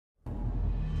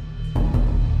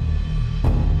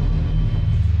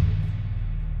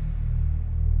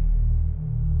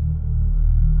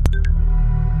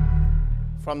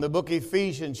from the book of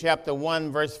Ephesians chapter 1,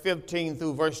 verse 15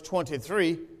 through verse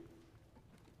 23.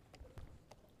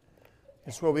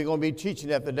 That's where we're going to be teaching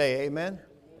that today, amen?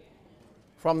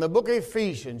 From the book of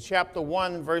Ephesians chapter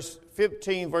 1, verse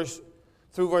 15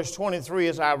 through verse 23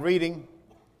 is our reading.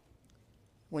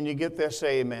 When you get there,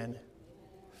 say amen.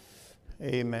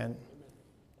 Amen.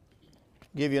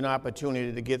 Give you an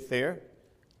opportunity to get there.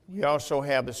 We also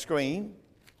have the screen.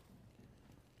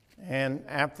 And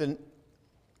after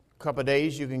a couple of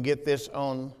days, you can get this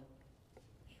on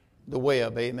the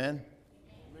web. Amen.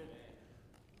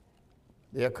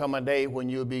 There'll come a day when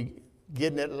you'll be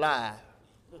getting it live.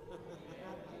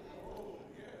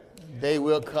 Day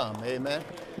will come. Amen.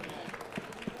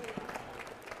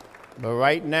 But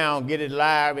right now, get it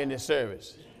live in the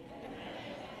service.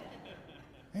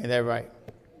 Ain't that right?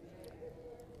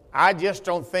 I just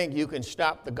don't think you can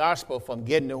stop the gospel from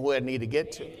getting to where it need to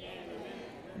get to.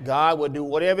 God will do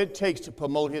whatever it takes to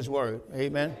promote his word.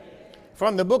 Amen.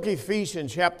 From the book of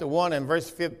Ephesians chapter 1 and verse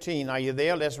 15. Are you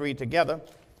there? Let's read together.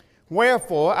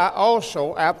 Wherefore I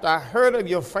also, after I heard of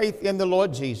your faith in the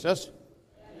Lord Jesus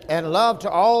and love to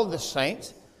all the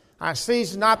saints, I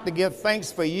cease not to give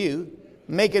thanks for you,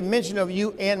 making mention of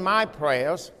you in my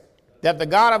prayers, that the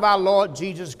God of our Lord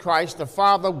Jesus Christ, the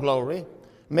Father of glory,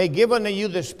 may give unto you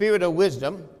the spirit of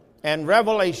wisdom and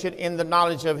revelation in the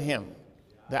knowledge of him,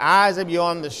 the eyes of your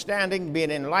understanding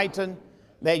being enlightened,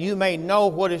 that you may know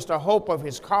what is the hope of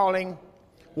his calling,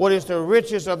 what is the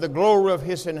riches of the glory of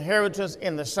his inheritance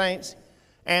in the saints,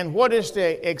 and what is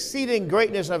the exceeding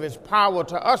greatness of his power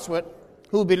to usward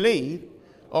who believe,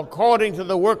 according to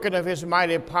the working of his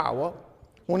mighty power,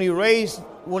 when he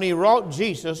wrought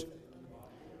Jesus,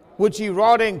 which he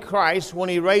wrought in Christ when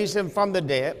he raised him from the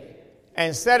dead,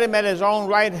 and set him at his own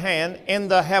right hand in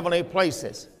the heavenly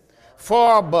places,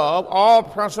 far above all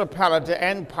principality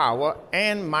and power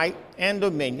and might and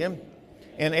dominion,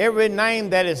 in every name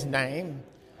that is named,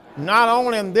 not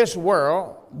only in this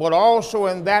world, but also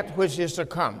in that which is to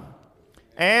come,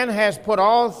 and has put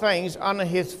all things under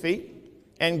his feet,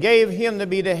 and gave him to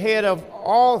be the head of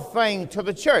all things to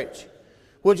the church,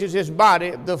 which is his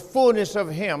body, the fullness of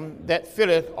him that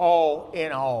filleth all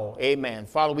in all. Amen.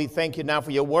 Father, we thank you now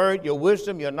for your word, your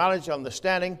wisdom, your knowledge, your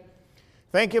understanding.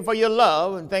 Thank you for your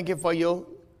love, and thank you for your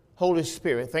Holy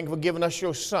Spirit. Thank you for giving us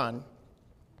your Son.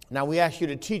 Now we ask you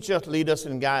to teach us, lead us,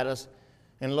 and guide us.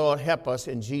 And Lord, help us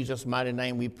in Jesus' mighty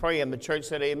name. We pray, and the church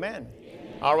said amen.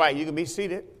 Amen. All right, you can be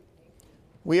seated.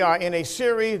 We are in a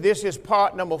series. This is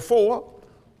part number 4.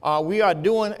 We are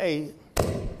doing a...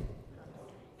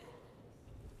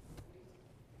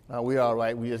 we all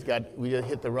right. We just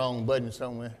hit the wrong button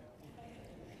somewhere.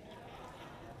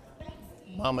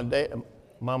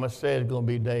 Mama said it's going to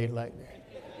be days like that.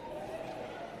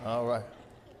 All right.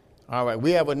 All right.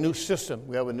 We have a new system.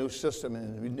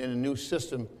 And in a new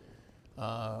system,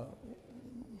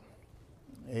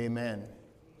 amen.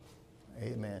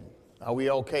 Amen. Are we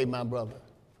okay, my brother?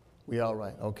 We all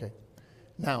right? Okay.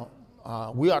 Now,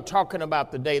 we are talking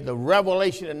about today the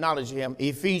revelation and knowledge of him.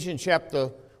 Ephesians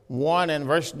chapter 1 and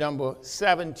verse number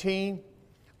 17.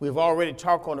 We've already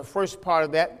talked on the first part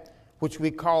of that, which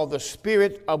we call the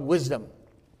spirit of wisdom.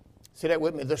 Say that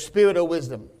with me, the spirit of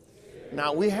wisdom.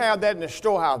 Now, we have that in the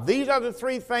storehouse. These are the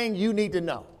 3 things you need to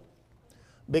know,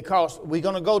 because we're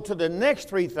going to go to the next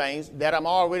 3 things that I'm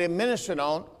already ministering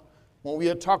on when we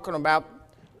are talking about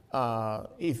the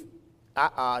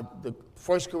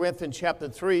 1 Corinthians chapter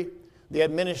 3, the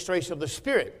administration of the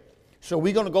Spirit. So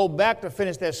we're going to go back to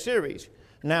finish that series.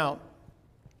 Now,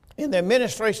 in the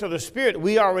administration of the Spirit,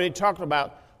 we already talked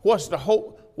about what is the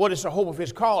hope of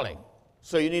his calling.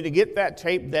 So you need to get that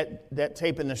tape, that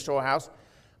tape in the storehouse.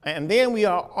 And then we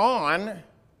are on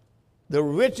the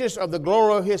riches of the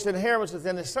glory of his inheritance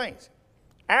in the saints.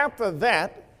 After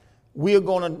that, we are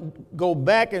going to go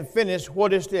back and finish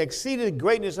what is the exceeding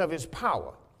greatness of his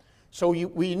power. So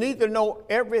we need to know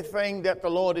everything that the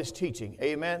Lord is teaching.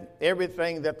 Amen?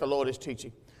 Everything that the Lord is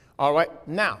teaching. All right,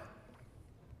 now.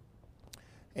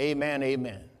 Amen,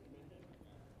 amen.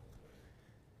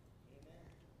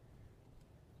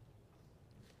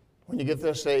 When you get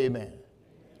there, say amen.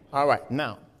 All right,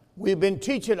 now, we've been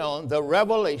teaching on the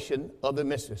revelation of the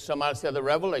mystery. Somebody said the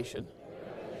revelation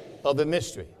of the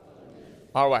mystery.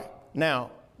 All right,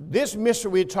 now, this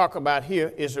mystery we talk about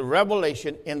here is a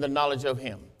revelation in the knowledge of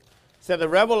him. Say the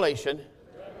revelation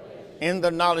in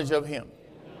the knowledge of him.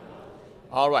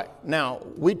 All right. Now,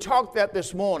 we talked that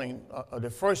this morning, the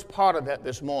first part of that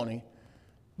this morning,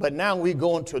 but now we're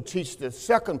going to teach the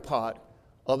second part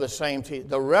of the same teaching,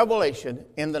 the revelation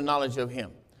in the knowledge of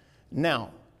him.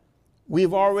 Now,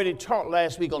 we've already taught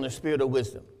last week on the spirit of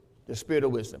wisdom, the spirit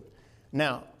of wisdom.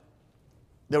 Now,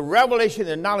 The revelation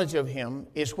and knowledge of him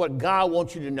is what God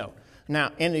wants you to know.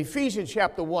 Now, in Ephesians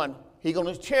chapter 1, he's going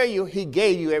to tell you he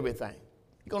gave you everything.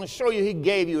 He's going to show you he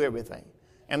gave you everything.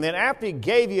 And then after he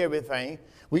gave you everything,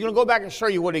 we're going to go back and show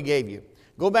you what he gave you.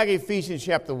 Go back to Ephesians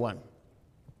chapter 1.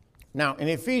 Now, in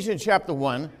Ephesians chapter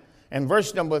 1, and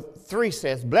verse number 3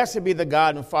 says, "Blessed be the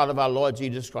God and Father of our Lord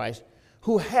Jesus Christ,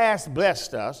 who has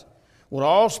blessed us with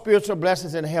all spiritual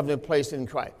blessings in heavenly places in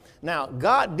Christ." Now,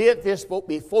 God did this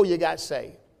before you got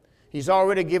saved. He's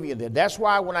already given you that. That's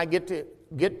why when I get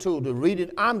to the reading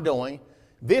I'm doing,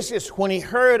 this is when he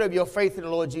heard of your faith in the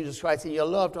Lord Jesus Christ and your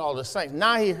love to all the saints.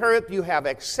 Now he heard you have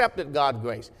accepted God's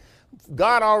grace.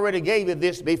 God already gave you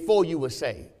this before you were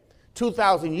saved.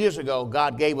 2,000 years ago,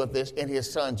 God gave us this in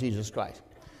his son, Jesus Christ.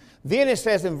 Then it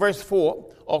says in verse 4,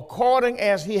 "According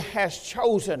as he has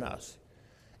chosen us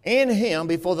in him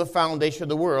before the foundation of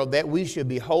the world, that we should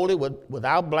be holy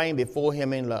without blame before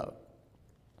him in love."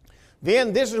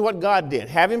 Then this is what God did,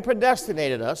 having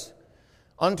predestinated us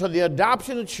unto the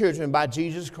adoption of children by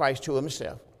Jesus Christ to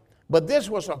himself. But this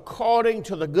was according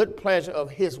to the good pleasure of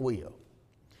his will.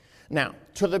 Now,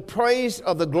 to the praise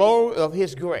of the glory of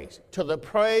his grace, to the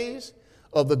praise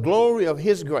of the glory of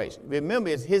his grace. Remember,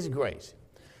 it's his grace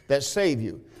that saved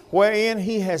you, wherein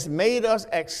he has made us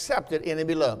accepted in the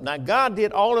beloved. Now, God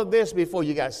did all of this before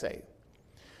you got saved.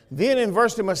 Then in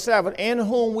verse number 7, "In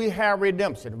whom we have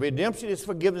redemption." Redemption is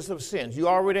forgiveness of sins. You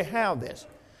already have this.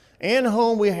 In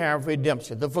whom we have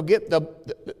redemption. The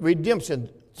redemption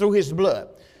through his blood.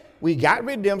 We got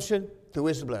redemption through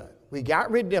his blood. We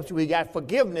got redemption. We got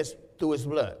forgiveness through his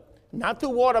blood. Not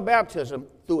through water baptism,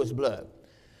 through his blood.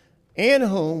 In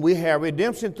whom we have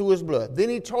redemption through his blood. Then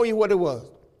he told you what it was.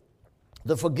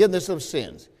 The forgiveness of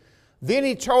sins. Then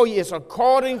he told you it's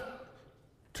according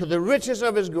to the riches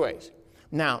of his grace.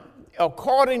 Now,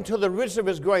 according to the riches of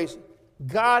his grace,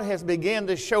 God has begun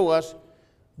to show us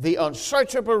the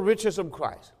unsearchable riches of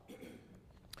Christ.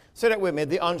 Say that with me.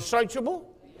 The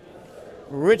unsearchable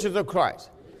riches of Christ.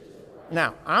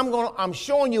 Now, I'm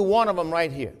showing you one of them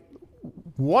right here.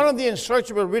 One of the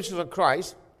unsearchable riches of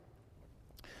Christ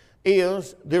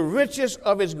is the riches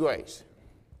of his grace.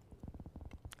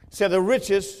 Say the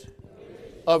riches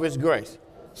of his grace.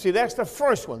 See, that's the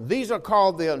first one. These are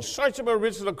called the unsearchable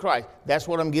riches of Christ. That's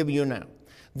what I'm giving you now.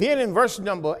 Then in verse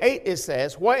number 8 it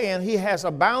says, "Wherein he has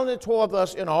abounded toward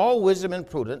us in all wisdom and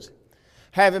prudence,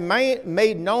 having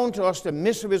made known to us the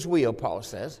mystery of his will," Paul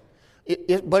says.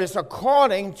 But it's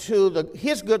according to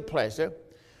his good pleasure,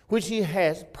 which he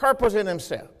has purpose in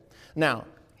himself. Now,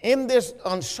 in this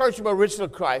unsearchable riches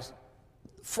of Christ,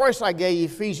 first I gave you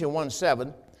Ephesians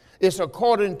 1:7. It's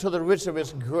according to the riches of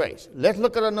his grace. Let's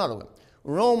look at another one.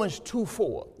 Romans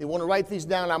 2:4. You want to write these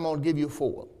down? I'm going to give you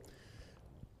 4.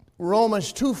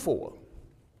 Romans 2:4.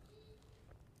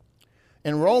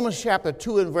 In Romans chapter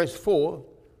 2 and verse 4,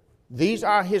 these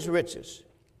are his riches.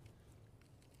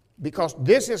 Because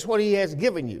this is what he has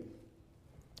given you.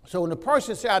 So when the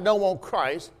person says, "I don't want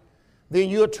Christ," then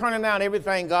you're turning down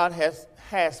everything God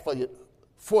has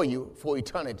for you for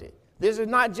eternity. This is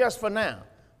not just for now.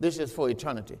 This is for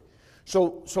eternity.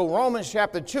 So Romans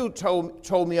chapter 2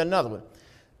 told me another one.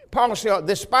 Paul said,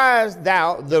 "Despise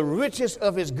thou the riches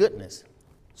of his goodness."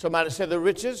 Somebody said the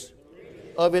riches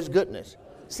of his goodness.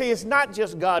 See, it's not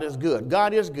just God is good.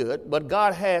 God is good, but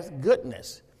God has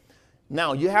goodness.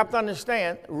 Now, you have to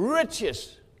understand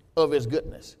riches of his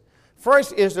goodness.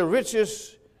 First is the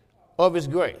riches of his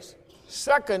grace.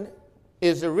 Second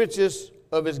is the riches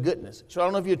of his goodness. So I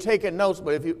don't know if you're taking notes,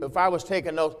 but if I was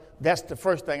taking notes, that's the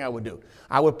first thing I would do.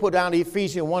 I would put down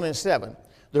Ephesians 1:7,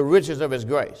 the riches of his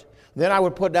grace. Then I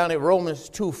would put down in Romans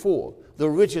 2:4, the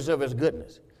riches of his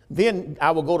goodness. Then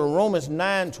I will go to Romans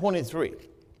 9:23.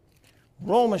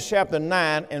 Romans chapter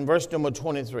 9 and verse number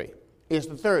 23 is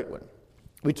the third one.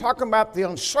 We're talking about the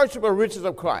unsearchable riches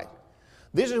of Christ.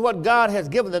 This is what God has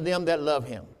given to them that love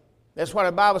him. That's why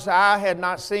the Bible says, "Eye had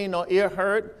not seen nor ear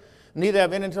heard, neither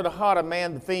have entered into the heart of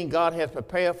man the thing God has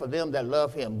prepared for them that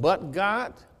love him. But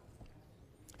God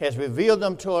has revealed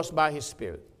them to us by his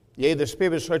Spirit. Yea, the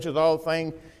Spirit searches all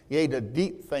things, yea, the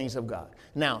deep things of God."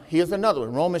 Now, here's another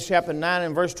one. Romans chapter 9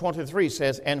 and verse 23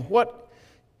 says, "And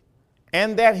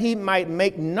that he might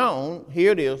make known,"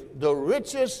 here it is, "the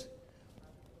riches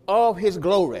of his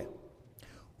glory."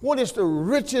 What is the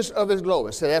riches of his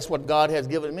glory? So that's what God has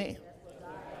given me.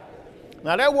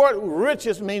 Now that word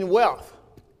riches mean wealth.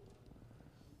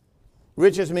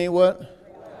 Riches mean what?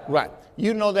 Right.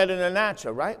 You know that in the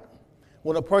natural, right?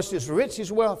 When a person is rich,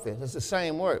 he's wealthy. It's the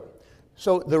same word.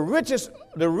 So the riches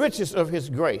of his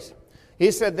grace. He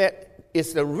said that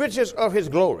it's the riches of his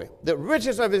glory. The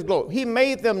riches of his glory. He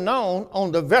made them known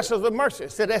on the vessels of mercy.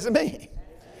 So that's me.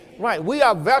 Right. We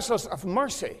are vessels of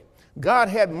mercy. God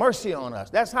had mercy on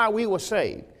us. That's how we were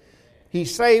saved. He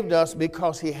saved us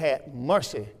because he had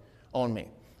mercy on me.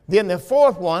 Then the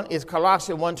fourth one is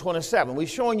Colossians 1:27. We're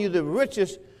showing you the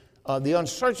riches, the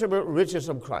unsearchable riches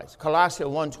of Christ.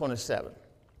 Colossians 1:27.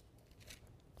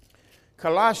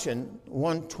 Colossians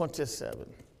 1:27.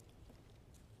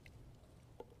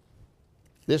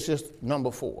 This is number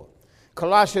 4.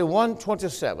 Colossians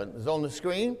 1:27 is on the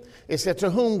screen. It said, to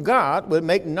whom God will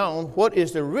make known what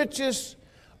is the riches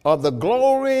of the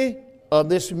glory of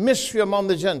this mystery among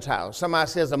the Gentiles. Somebody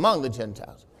says among the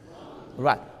Gentiles.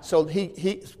 Right. So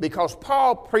because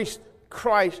Paul preached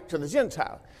Christ to the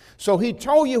Gentiles. So he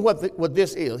told you what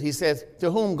this is. He says,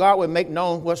 to whom God will make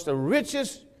known what's the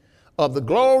riches of the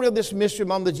glory of this mystery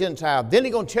among the Gentiles. Then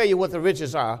he's going to tell you what the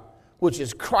riches are, which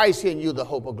is Christ in you, the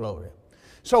hope of glory.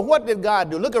 So what did God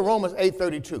do? Look at Romans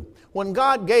 8:32. When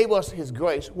God gave us his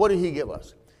grace, what did he give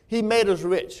us? He made us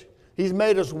rich. He's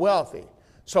made us wealthy.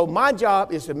 So my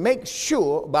job is to make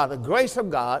sure by the grace of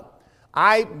God,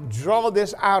 I draw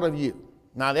this out of you.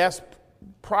 Now that's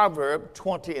Proverbs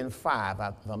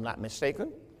 20:5, if I'm not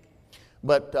mistaken.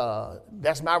 But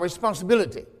that's my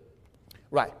responsibility.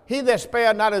 Right. He that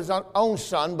spared not his own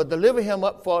son, but delivered him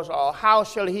up for us all, how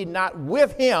shall he not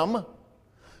with him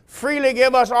freely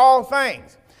give us all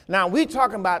things? Now we're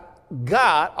talking about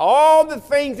God, all the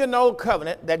things in the old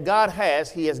covenant that God has,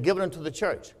 he has given unto the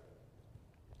church.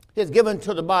 He has given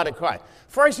to the body of Christ.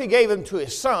 First he gave him to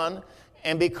his son,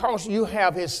 and because you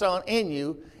have his son in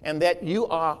you, and that you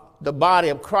are the body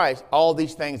of Christ, all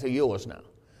these things are yours now.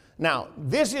 Now,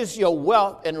 this is your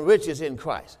wealth and riches in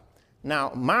Christ.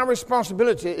 Now, my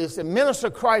responsibility is to minister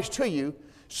Christ to you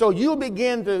so you'll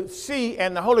begin to see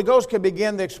and the Holy Ghost can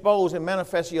begin to expose and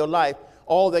manifest in your life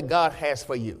all that God has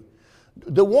for you.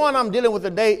 The one I'm dealing with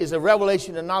today is a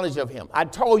revelation and knowledge of him. I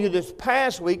told you this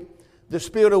past week, the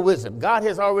spirit of wisdom. God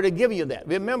has already given you that.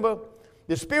 Remember,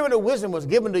 the spirit of wisdom was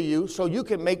given to you so you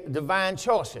can make divine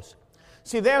choices.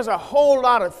 See, there's a whole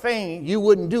lot of things you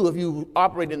wouldn't do if you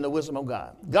operate in the wisdom of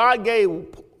God. God gave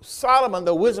Solomon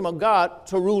the wisdom of God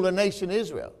to rule the nation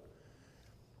Israel.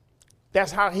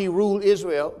 That's how he ruled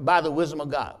Israel, by the wisdom of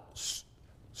God.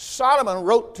 Solomon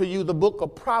wrote to you the book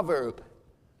of Proverbs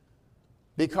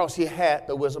because he had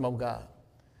the wisdom of God.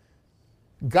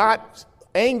 God's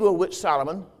anger with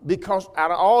Solomon because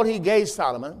out of all he gave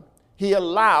Solomon, he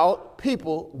allowed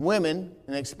people, women,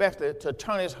 and especially to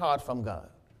turn his heart from God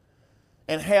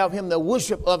and have him to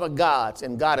worship other gods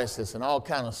and goddesses and all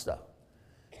kind of stuff.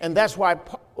 And that's why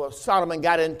Solomon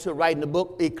got into writing the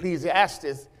book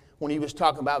Ecclesiastes when he was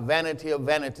talking about vanity of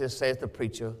vanities, says the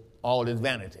preacher, all is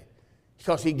vanity.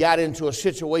 Because he got into a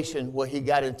situation where he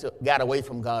got away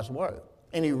from God's word.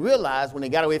 And he realized when he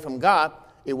got away from God,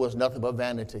 it was nothing but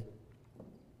vanity.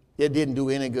 It didn't do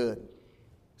any good.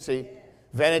 See,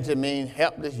 vanity means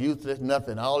helpless, useless,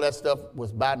 nothing. All that stuff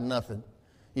was about nothing.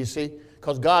 You see,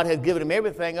 because God has given him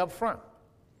everything up front.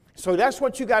 So that's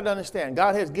what you got to understand.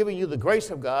 God has given you the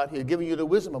grace of God. He has given you the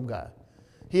wisdom of God.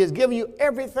 He has given you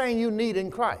everything you need in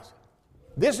Christ.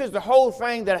 This is the whole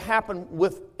thing that happened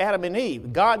with Adam and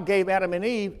Eve. God gave Adam and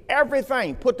Eve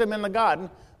everything, put them in the garden.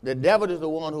 The devil is the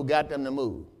one who got them to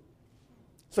move.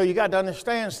 So you got to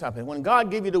understand something. When God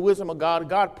gives you the wisdom of God,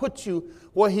 God puts you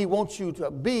where he wants you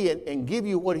to be and give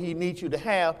you what he needs you to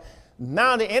have.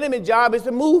 Now the enemy's job is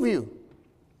to move you.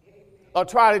 Or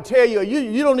try to tell you,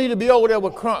 you don't need to be over there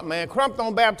with Crump, man. Crump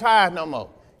don't baptize no more.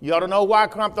 You ought to know why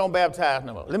Crump don't baptize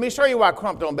no more. Let me show you why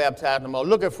Crump don't baptize no more.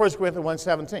 Look at 1 Corinthians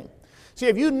 1:17. See,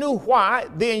 if you knew why,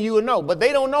 then you would know. But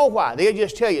they don't know why. They'll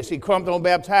just tell you, see, Crump don't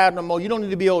baptize no more. You don't need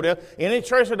to be over there. Any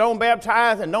church that don't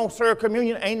baptize and don't serve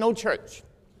communion ain't no church.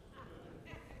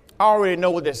 I already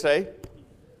know what they say.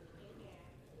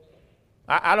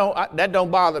 That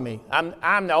don't bother me.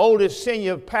 I'm the oldest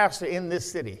senior pastor in this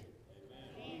city.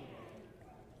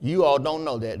 You all don't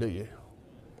know that, do you?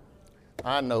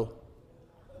 I know.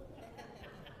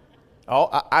 Oh,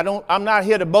 I'm not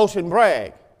here to boast and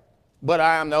brag, but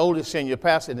I am the oldest senior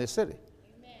pastor in this city.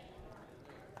 Amen.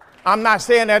 I'm not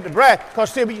saying that to brag,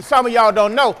 because some of y'all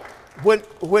don't know.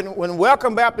 When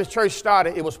Welcome Baptist Church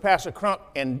started, it was Pastor Crump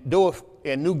and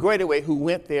New Greater Way who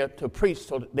went there to preach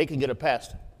so that they could get a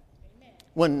pastor. Amen.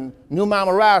 When New Mount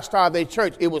Moriah started their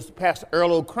church, it was Pastor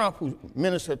Earl O. Crump who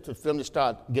ministered to them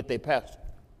to get their pastor.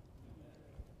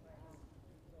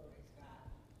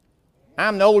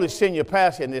 I'm the oldest senior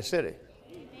pastor in this city.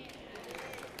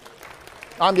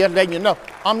 I'm just letting you know.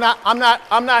 I'm not,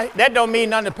 that don't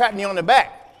mean nothing to pat me on the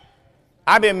back.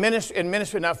 I've been in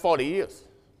ministry now 40 years.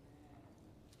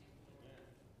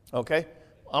 Okay?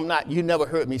 You never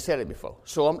heard me say it before.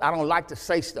 So I don't like to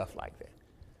say stuff like that.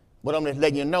 But I'm just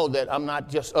letting you know that I'm not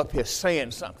just up here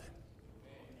saying something.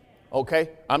 Okay?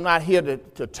 I'm not here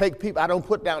to take people. I don't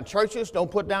put down churches,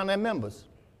 don't put down their members.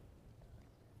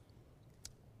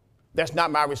 That's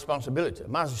not my responsibility.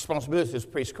 My responsibility is to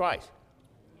preach Christ.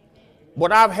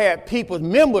 But I've had people's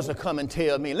members to come and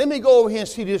tell me, let me go over here and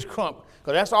see this crump,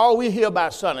 because that's all we hear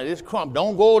about Sunday, this crump.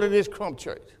 Don't go to this crump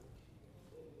church.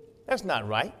 That's not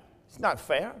right. It's not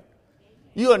fair.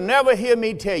 You'll never hear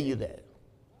me tell you that.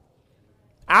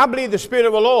 I believe the Spirit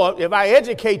of the Lord, if I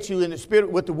educate you in the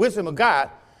Spirit with the wisdom of God,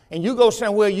 and you go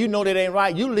somewhere you know that ain't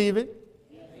right, you leave it.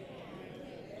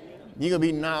 You're going to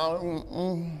be now,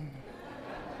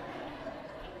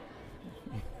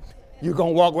 you're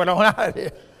going to walk right on out of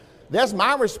there. That's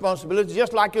my responsibility,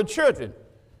 just like your children.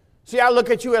 See, I look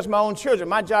at you as my own children.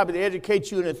 My job is to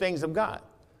educate you in the things of God,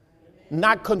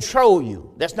 not control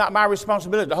you. That's not my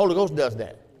responsibility. The Holy Ghost does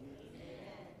that.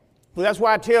 So that's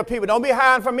why I tell people, don't be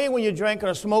hiding from me when you're drinking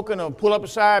or smoking or pull up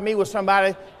beside me with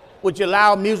somebody with your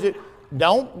loud music.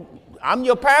 Don't. I'm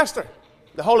your pastor.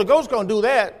 The Holy Ghost going to do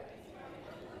that.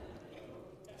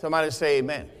 Somebody say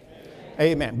amen.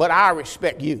 Amen. But I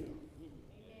respect you.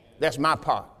 That's my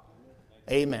part.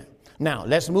 Amen. Now,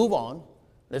 let's move on.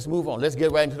 Let's move on. Let's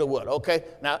get right into the word, okay?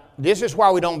 Now, this is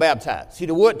why we don't baptize. See,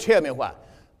 the word tell me why.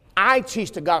 I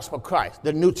teach the gospel of Christ,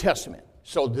 the New Testament.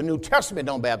 So the New Testament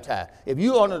don't baptize. If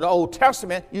you under the Old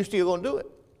Testament, you still going to do it.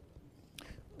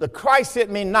 The Christ sent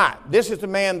me not. This is the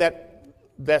man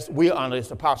that's we under,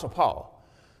 it's Apostle Paul.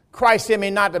 Christ sent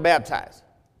me not to baptize.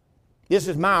 This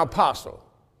is my apostle.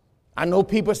 I know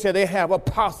people say they have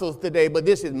apostles today, but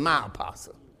this is my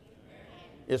apostle.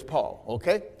 It's Paul,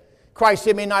 okay? Christ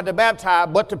sent me not to baptize,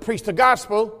 but to preach the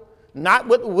gospel, not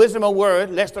with the wisdom of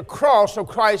word, lest the cross of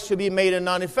Christ should be made of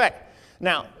none effect.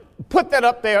 Now, put that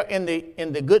up there in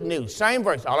the good news. Same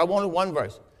verse. All I wanted one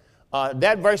verse.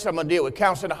 That verse I'm going to deal with.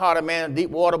 Counts in the heart of man in deep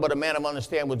water, but a man of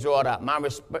understanding will draw it out. My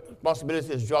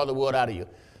responsibility is to draw the word out of you.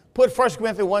 Put 1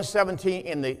 Corinthians 1:17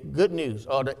 in the good news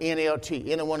or the NLT,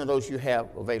 any one of those you have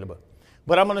available.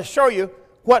 But I'm going to show you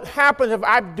what happens if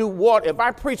I do water. If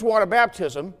I preach water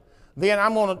baptism, then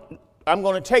I'm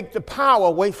going to take the power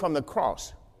away from the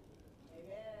cross.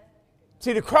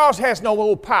 See, the cross has no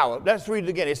more power. Let's read it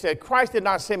again. It said, Christ did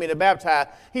not send me to baptize.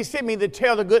 He sent me to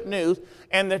tell the good news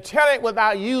and to tell it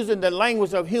without using the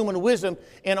language of human wisdom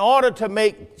in order to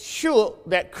make sure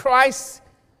that Christ's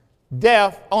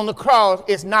death on the cross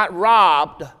is not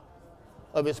robbed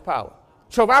of his power.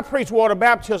 So if I preach water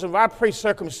baptism, if I preach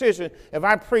circumcision, if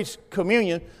I preach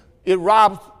communion, it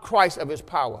robs Christ of his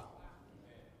power.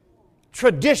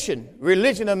 Tradition,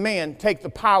 religion of men take the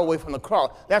power away from the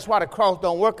cross. That's why the cross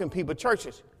don't work in people's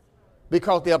churches,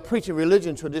 because they are preaching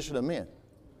religion, tradition of men.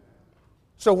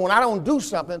 So when I don't do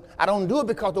something, I don't do it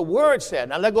because the word said.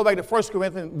 Now let's go back to 1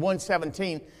 Corinthians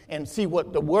 1:17 and see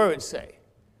what the word say.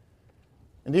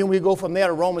 And then we go from there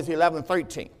to Romans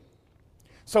 11:13.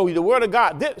 So the word of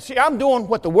God, I'm doing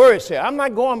what the word said. I'm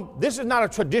not going, this is not a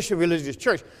traditional religious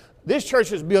church. This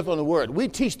church is built on the word. We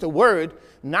teach the word,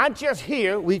 not just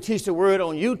here. We teach the word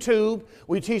on YouTube.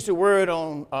 We teach the word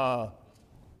on,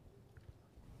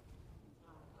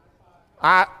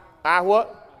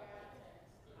 what?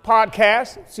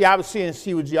 Podcast. See, I was seeing,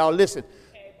 see what y'all listen.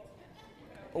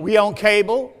 We on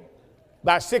cable,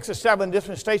 about 6 or 7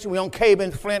 different stations. We on cable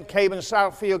in Flint, cable in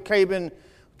Southfield, cable in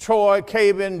Troy,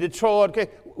 cable in Detroit.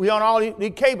 We on all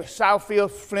these cable, Southfield,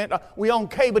 Flint. We on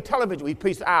cable television. We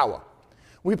preach the hour.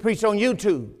 We preach on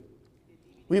YouTube.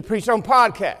 We preach on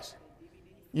podcasts.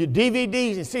 Your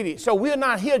DVDs and CDs. So we're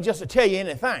not here just to tell you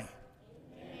anything.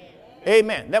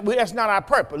 Amen. That's not our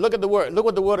purpose. Look at the word. Look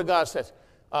what the word of God says.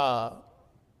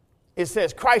 It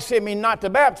says, Christ sent me not to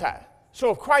baptize.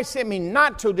 So if Christ sent me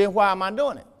not to, then why am I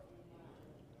doing it?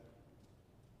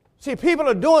 See, people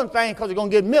are doing things because they're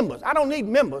going to get members. I don't need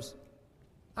members.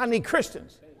 I need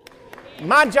Christians.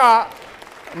 My job,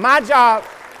 if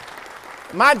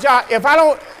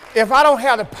I don't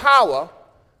have the power,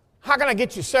 how can I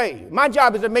get you saved? My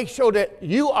job is to make sure that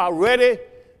you are ready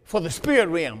for the spirit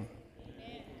realm.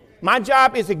 My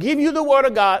job is to give you the word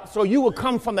of God so you will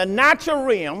come from the natural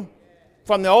realm,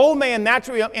 from the old man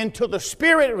natural realm into the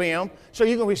spirit realm so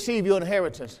you can receive your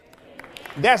inheritance.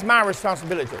 That's my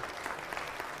responsibility.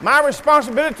 My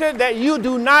responsibility that you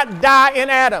do not die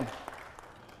in Adam.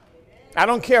 I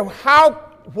don't care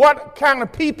what kind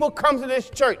of people come to this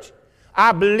church.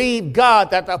 I believe, God,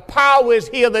 that the power is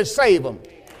here to save them.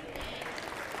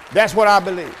 That's what I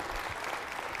believe.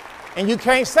 And you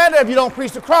can't say that if you don't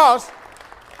preach the cross.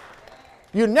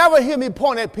 You never hear me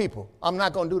point at people. I'm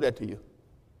not going to do that to you.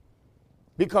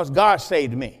 Because God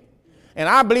saved me. And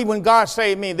I believe when God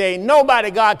saved me, there ain't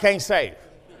nobody God can't save.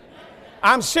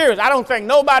 I'm serious. I don't think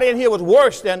nobody in here was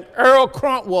worse than Earl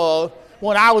Crump was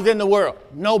when I was in the world.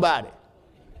 Nobody.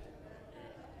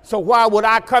 So why would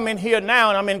I come in here now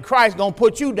and I'm in Christ going to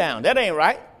put you down? That ain't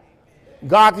right.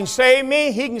 God can save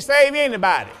me. He can save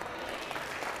anybody.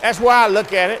 That's why I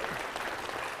look at it.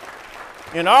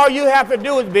 And all you have to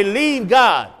do is believe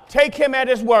God. Take him at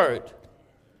his word.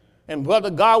 And brother,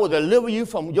 God will deliver you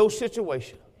from your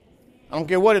situation. I don't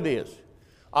care what it is.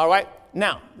 All right.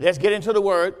 Now, let's get into the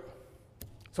word.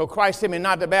 So Christ sent me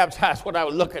not to baptize what I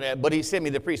was looking at, but he sent me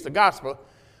to preach the gospel.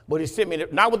 But he sent me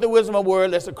not with the wisdom of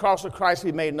word, lest the cross of Christ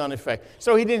be made none effect.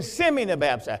 So he didn't send me to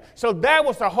baptize. So that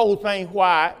was the whole thing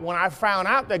why when I found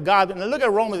out that God, and look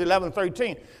at Romans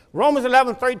 11:13. Romans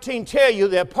 11:13 tell you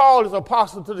that Paul is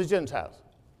apostle to the Gentiles.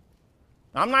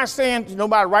 I'm not saying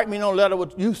nobody write me no letter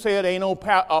with you said ain't no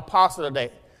apostle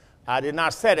today. I did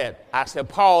not say that. I said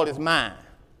Paul is mine.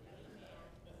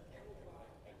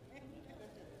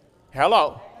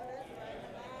 Hello.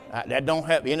 That don't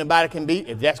have anybody can be.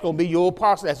 If that's going to be your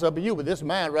apostle, that's up to you. But this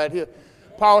man right here,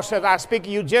 Paul says, I speak to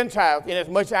you Gentiles,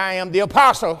 inasmuch as I am the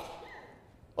apostle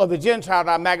of the Gentiles,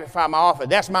 I magnify my office.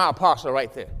 That's my apostle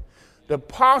right there. The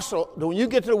apostle, when you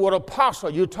get to the word apostle,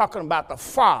 you're talking about the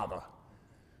Father.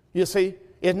 You see,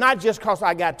 it's not just because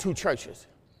I got two churches.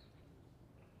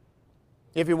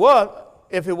 If it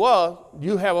was,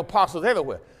 you have apostles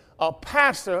everywhere. A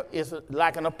pastor is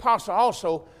like an apostle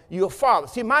also. You're a father.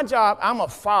 See, my job, I'm a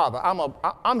father.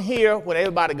 I'm here when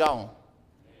everybody gone.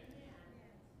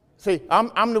 See,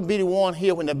 I'm to be the one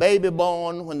here when the baby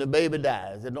born, when the baby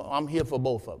dies. I'm here for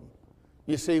both of them.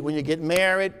 You see, when you get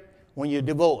married, when you're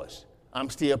divorced, I'm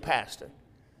still pastor.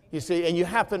 You see, and you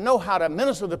have to know how to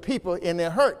minister to people in their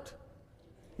hurt.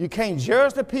 You can't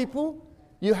judge the people.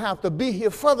 You have to be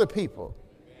here for the people.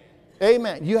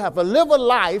 Amen. You have to live a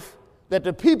life that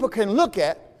the people can look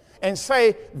at and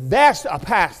say, that's a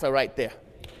pastor right there.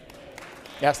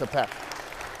 That's a pastor.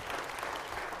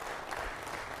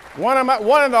 One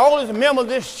of the oldest members of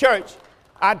this church,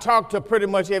 I talk to pretty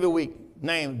much every week,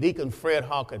 named Deacon Fred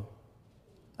Hawkins.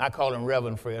 I call him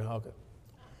Reverend Fred Hawkins.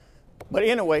 But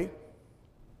anyway,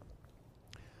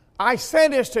 I say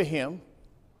this to him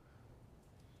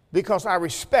because I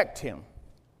respect him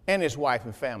and his wife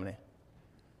and family.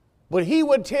 But he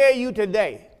would tell you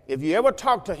today, if you ever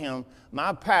talk to him,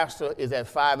 my pastor is at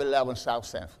 511 South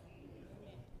Central,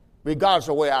 regardless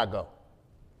of where I go,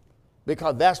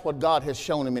 because that's what God has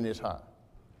shown him in his heart.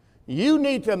 You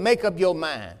need to make up your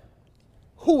mind.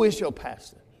 Who is your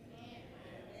pastor?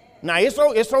 Now,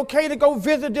 it's okay to go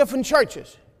visit different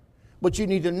churches, but you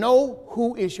need to know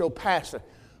who is your pastor.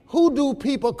 Who do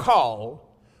people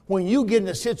call when you get in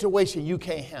a situation you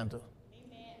can't handle?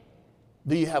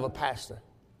 Do you have a pastor?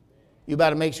 You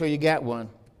better make sure you got one,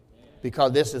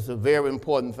 because this is a very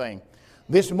important thing.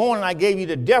 This morning I gave you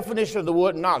the definition of the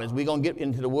word knowledge. We're going to get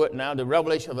into the word now, the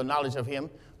revelation of the knowledge of him,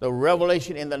 the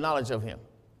revelation in the knowledge of him.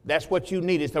 That's what you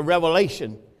need, is the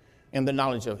revelation in the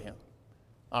knowledge of him.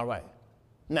 All right.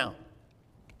 Now,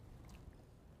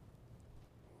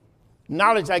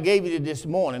 knowledge I gave you this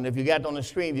morning. If you got it on the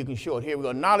screen, you can show it. Here we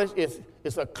go. Knowledge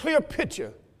is a clear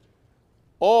picture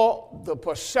or the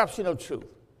perception of truth.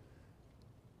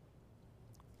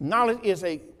 Knowledge is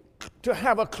to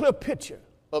have a clear picture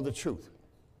of the truth.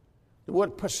 The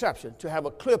word perception, to have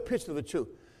a clear picture of the truth.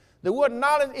 The word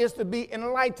knowledge is to be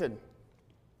enlightened.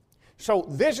 So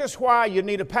this is why you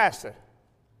need a pastor.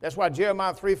 That's why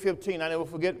Jeremiah 3:15, I never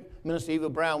forget Minister Eva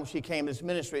Brown when she came to this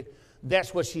ministry.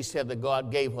 That's what she said that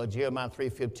God gave her, Jeremiah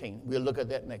 3:15. We'll look at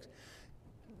that next.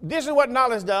 This is what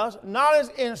knowledge does. Knowledge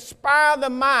inspires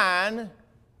the mind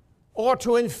or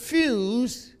to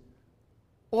infuse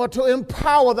or to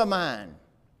empower the mind.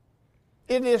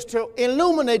 It is to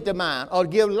illuminate the mind or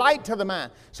give light to the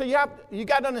mind. So you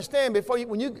got to understand before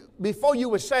you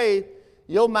were saved,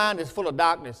 your mind is full of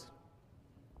darkness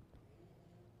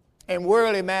and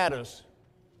worldly matters.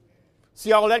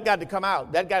 See, all that got to come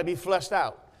out. That got to be flushed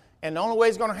out. And the only way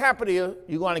it's going to happen is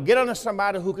you're going to get under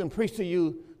somebody who can preach to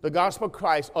you the gospel of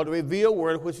Christ or the revealed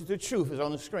word, which is the truth, is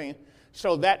on the screen.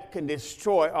 So that can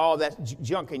destroy all that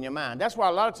junk in your mind. That's why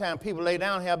a lot of times people lay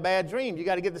down and have bad dreams. You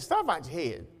got to get the stuff out your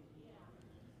head.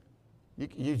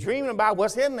 You're dreaming about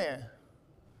what's in there.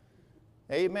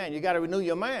 Amen. You got to renew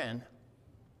your mind.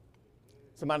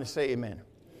 Somebody say amen.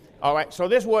 All right. So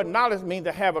this word knowledge means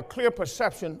to have a clear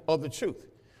perception of the truth,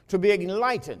 to be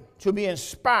enlightened, to be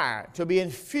inspired, to be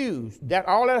infused.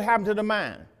 All that happens to the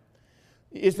mind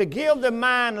is to give the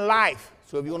mind life.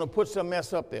 So if you want to put some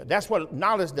mess up there, that's what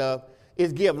knowledge does,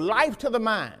 is give life to the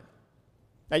mind.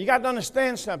 Now you got to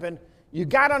understand something. You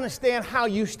got to understand how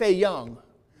you stay young.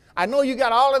 I know you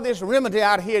got all of this remedy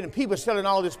out here and people selling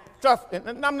all this stuff.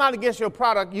 And I'm not against your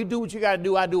product. You do what you got to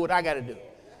do. I do what I got to do.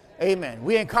 Amen.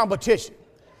 We in competition.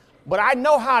 But I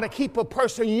know how to keep a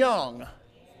person young.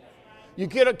 You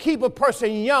got to keep a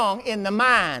person young in the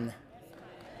mind.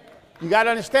 You got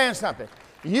to understand something.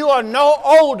 You are no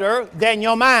older than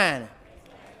your mind.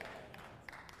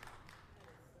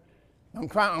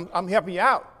 I'm helping you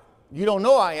out. You don't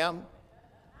know I am.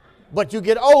 But you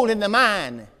get old in the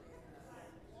mind.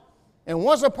 And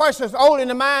once a person's old in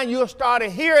the mind, you'll start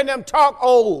hearing them talk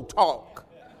old talk.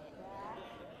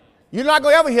 You're not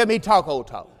going to ever hear me talk old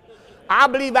talk. I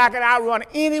believe I can outrun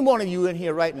any one of you in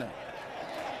here right now.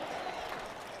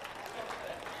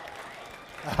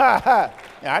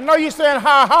 I know you're saying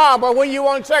ha ha, but when you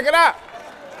want to check it out.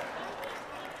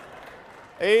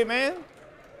 Amen.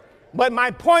 But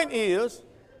my point is,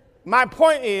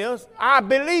 I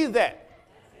believe that.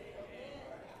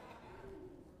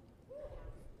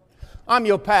 I'm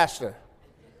your pastor.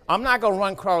 I'm not going to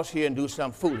run across here and do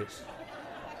something foolish.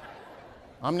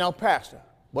 I'm no pastor,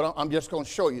 but I'm just going to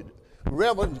show you.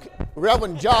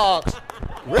 Reverend Jogs.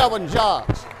 Reverend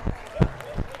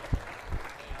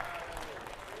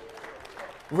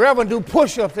do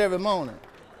push-ups every morning.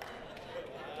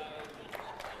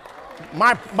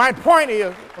 My point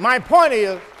is,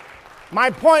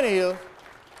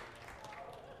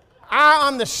 I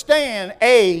understand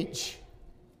age.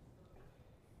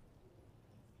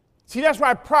 See, that's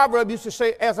why Proverbs used to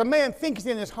say, as a man thinks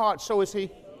in his heart, so is he.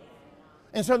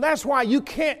 And so that's why you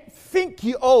can't think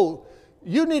you're old.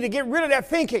 You need to get rid of that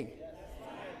thinking.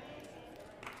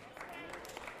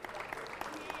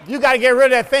 You got to get rid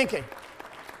of that thinking.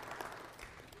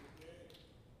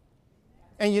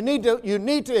 And you need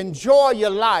to enjoy your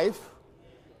life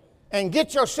and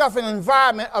get yourself in an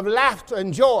environment of laughter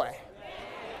and joy.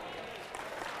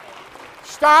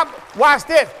 Watch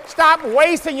this. Stop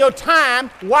wasting your time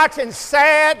watching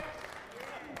sad,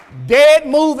 dead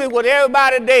movie with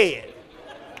everybody dead.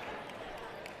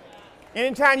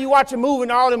 Anytime you watch a movie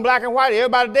and all in black and white,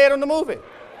 everybody dead on the movie.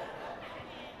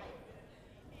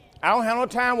 I don't have no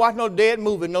time watching no dead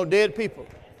movie, no dead people.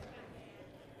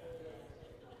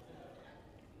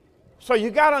 So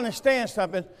you got to understand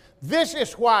something. This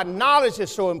is why knowledge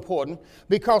is so important,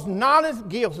 because knowledge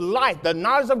gives life. The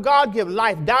knowledge of God gives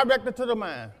life directly to the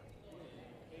mind.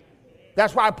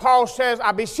 That's why Paul says,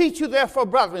 I beseech you therefore,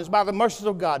 brethren, by the mercies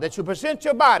of God, that you present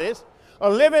your bodies a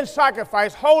living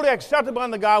sacrifice, wholly acceptable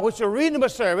unto God, which is a reasonable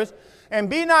service, and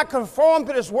be not conformed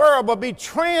to this world, but be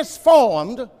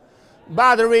transformed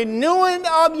by the renewing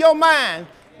of your mind,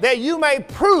 that you may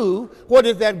prove what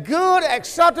is that good,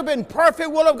 acceptable, and perfect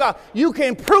will of God. You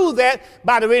can prove that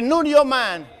by the renewing of your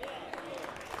mind.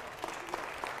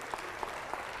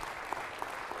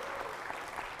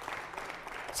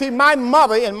 See, my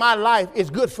mother in my life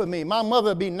is good for me. My mother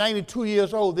will be 92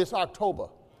 years old this October.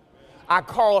 I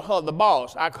call her the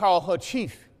boss. I call her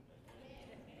chief.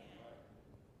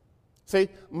 See,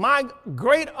 my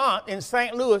great aunt in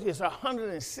St. Louis is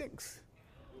 106.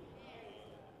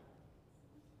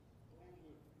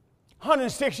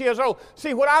 106 years old.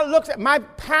 See, when I looked at my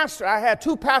pastor, I had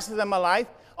two pastors in my life,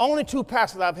 only two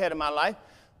pastors I've had in my life.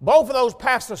 Both of those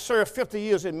pastors served 50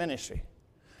 years in ministry.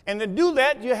 And to do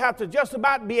that, you have to just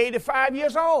about be 85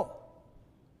 years old.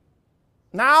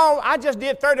 Now, I just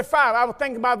did 35. I was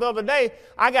thinking about the other day,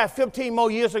 I got 15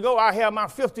 more years to go. I have my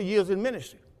 50 years in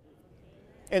ministry.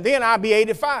 And then I'll be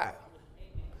 85.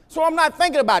 So I'm not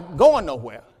thinking about going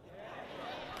nowhere.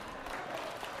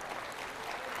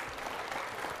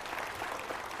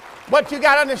 But you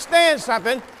got to understand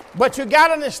something.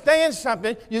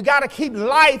 You got to keep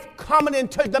life coming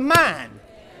into the mind.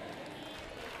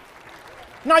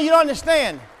 Now, you don't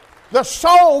understand. The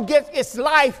soul gets its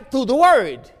life through the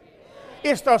word.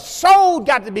 It's the soul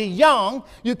got to be young.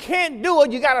 You can't do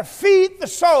it. You got to feed the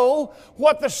soul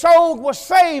what the soul was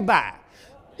saved by.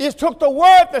 It took the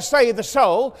word to save the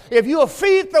soul. If you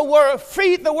feed the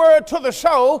word to the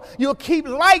soul, you'll keep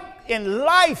light and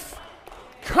life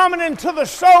coming into the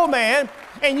soul, man,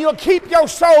 and you'll keep your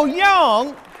soul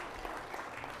young.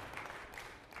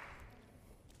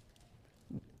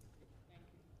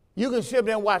 You can sit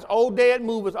there and watch old dead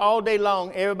movies all day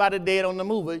long, everybody dead on the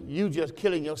movie, you just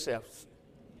killing yourself.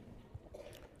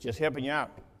 Just helping you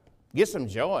out. Get some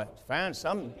joy. Find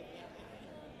something.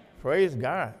 Praise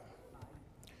God.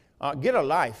 Get a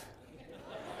life.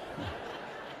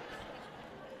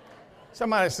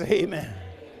 Somebody say amen.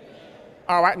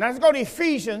 All right, now let's go to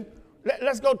Ephesians.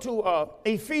 Let's go to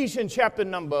Ephesians chapter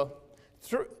number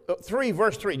 3,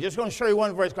 verse 3. Just going to show you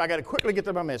one verse because I got to quickly get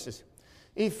to my message.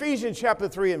 Ephesians chapter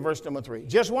 3 and verse number 3.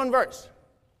 Just one verse.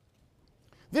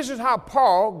 This is how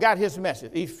Paul got his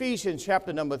message. Ephesians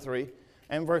chapter number 3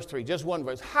 and verse 3, just one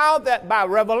verse. How that by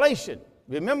revelation,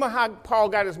 remember how Paul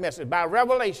got his message. By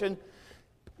revelation,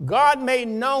 God made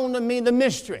known to me the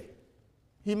mystery.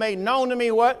 He made known to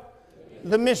me what?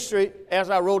 The mystery, as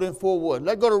I wrote in 4 words.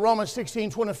 Let's go to Romans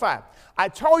 16:25. I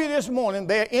told you this morning,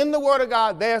 there in the Word of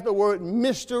God, there's the word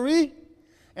mystery,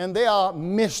 and there are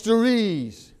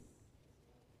mysteries.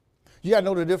 You got to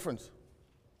know the difference.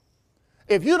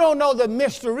 If you don't know the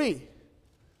mystery,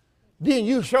 then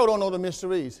you sure don't know the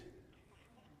mysteries.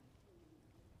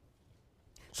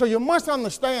 So you must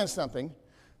understand something.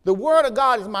 The Word of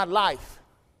God is my life.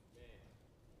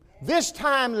 This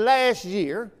time last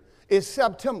year is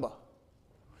September.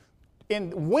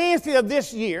 In Wednesday of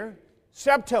this year,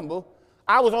 September,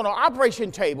 I was on an operation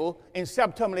table in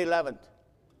September 11th.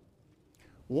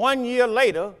 1 year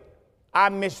later, I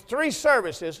missed 3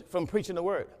 services from preaching the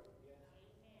Word.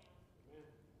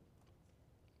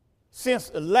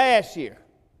 Since last year.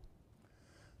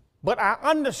 But I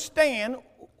understand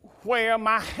where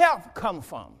my help come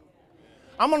from.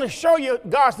 I'm going to show you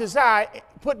God's desire.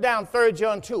 Put down 3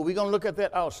 John 2. We're going to look at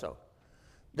that also.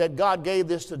 That God gave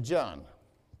this to John.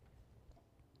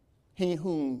 He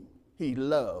whom he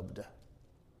loved.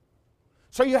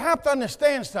 So you have to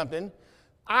understand something.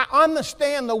 I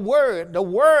understand the Word. The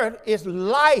Word is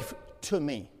life to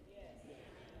me.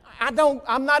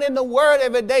 I'm not in the Word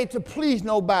every day to please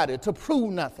nobody, to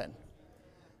prove nothing.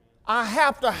 I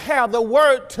have to have the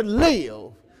Word to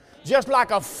live. Just like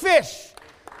a fish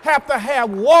have to have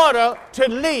water to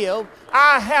live,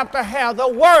 I have to have the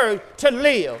Word to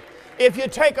live. If you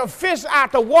take a fish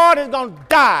out the water, it's going to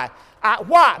die.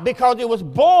 Why? Because it was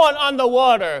born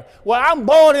underwater. Well, I'm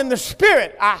born in the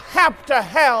Spirit. I have to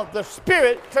have the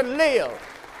Spirit to live.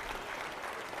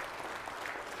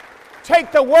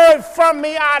 Take the Word from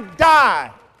me, I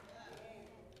die.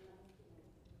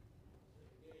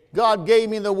 God gave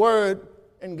me the Word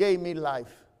and gave me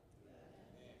life.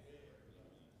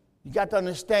 You got to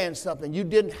understand something. You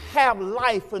didn't have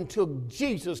life until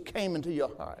Jesus came into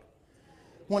your heart.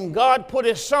 When God put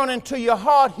His Son into your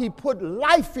heart, He put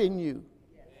life in you.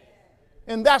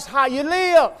 And that's how you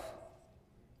live.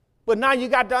 But now you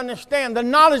got to understand the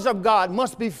knowledge of God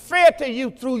must be fed to you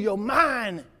through your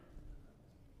mind.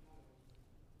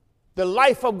 The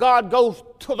life of God goes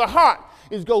to the heart.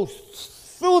 It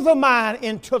goes through the mind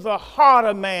into the heart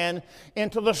of man,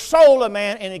 into the soul of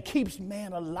man, and it keeps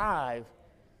man alive.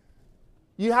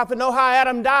 You have to know how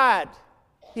Adam died.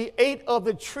 He ate of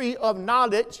the tree of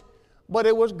knowledge, but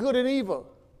it was good and evil.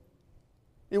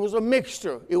 It was a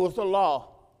mixture. It was the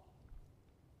law.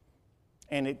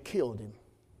 And it killed him.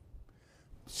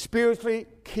 Spiritually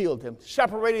killed him.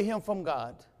 Separated him from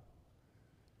God.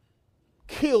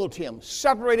 Killed him.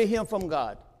 Separated him from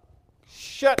God.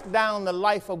 Shut down the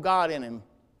life of God in him.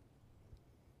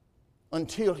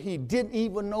 Until he didn't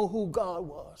even know who God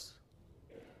was.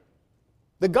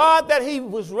 The God that he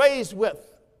was raised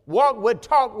with, walked with,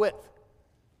 talked with,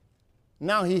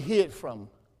 now he hid from.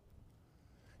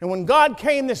 And when God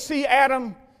came to see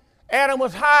Adam, Adam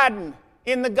was hiding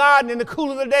in the garden in the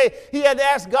cool of the day. He had to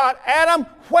ask God, Adam,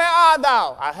 where art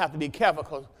thou? I have to be careful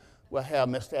because we'll have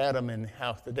Mr. Adam in the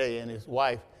house today and his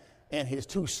wife and his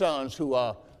 2 sons who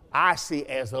are, I see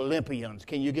as Olympians.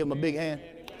 Can you give them a big hand?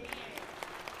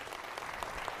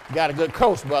 You got a good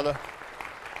coach, brother.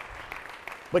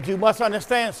 But you must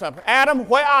understand something. Adam,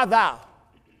 where art thou?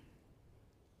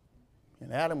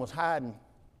 And Adam was hiding.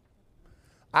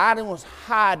 Adam was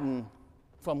hiding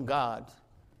from God.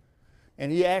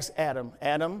 And he asked Adam,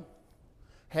 Adam,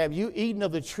 have you eaten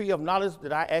of the tree of knowledge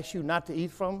that I asked you not to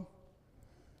eat from?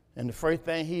 And the first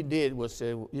thing he did was say,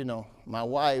 you know, my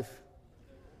wife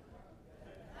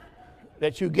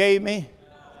that you gave me,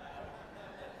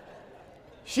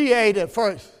 she ate it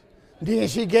first. Then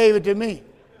she gave it to me.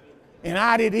 And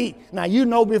I didn't eat. Now, you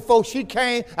know, before she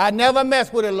came, I never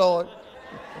messed with it, Lord.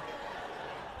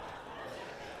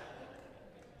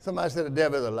 Somebody said the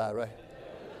devil is a lie, right?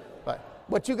 Right.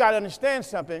 But you got to understand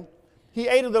something. He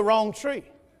ate of the wrong tree.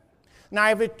 Now,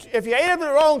 if he ate of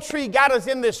the wrong tree, got us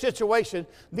in this situation,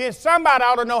 then somebody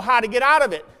ought to know how to get out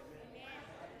of it.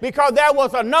 Because there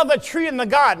was another tree in the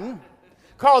garden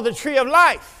called the tree of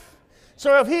life.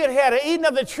 So if he had eaten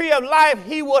of the tree of life,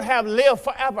 he would have lived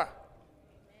forever.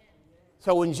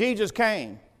 So when Jesus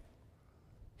came,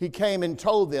 he came and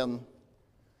told them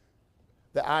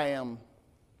that I am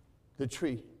the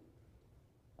tree.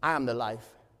 I am the life.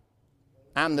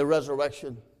 I'm the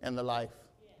resurrection and the life.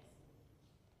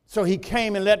 So he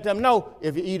came and let them know,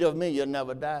 if you eat of me, you'll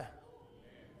never die.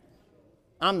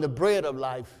 I'm the bread of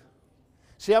life.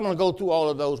 See, I'm going to go through all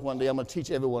of those one day. I'm going to teach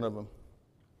every one of them.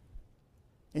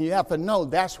 And you have to know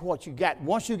that's what you got.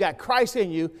 Once you got Christ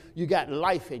in you, you got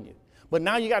life in you. But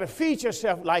now you got to feed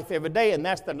yourself life every day, and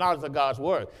that's the knowledge of God's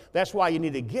word. That's why you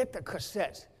need to get the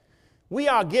cassettes. We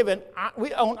own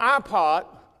iPod.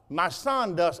 My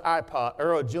son does iPod.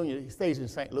 Earl Jr., he stays in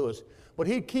St. Louis. But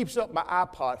he keeps up my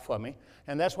iPod for me,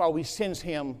 and that's why we send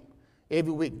him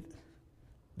every week.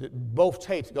 Both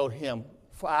tapes go to him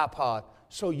for iPod,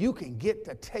 so you can get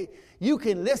the tape. You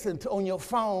can listen to on your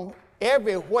phone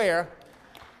everywhere.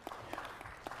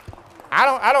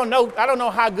 I don't know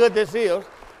how good this is.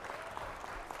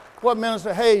 What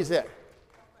Minister Hayes at?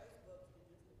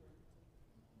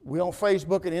 We're on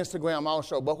Facebook and Instagram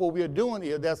also. But what we're doing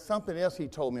is there's something else he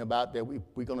told me about that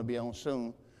we're going to be on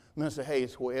soon. Minister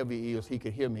Hayes, wherever he is, he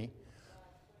could hear me.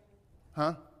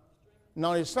 Huh?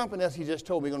 No, there's something else he just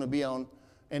told me we're going to be on.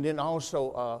 And then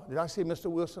also, did I see Mr.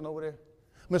 Wilson over there?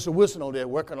 Mr. Wilson over there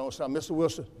working on something. Mr.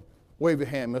 Wilson, wave your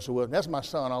hand, Mr. Wilson. That's my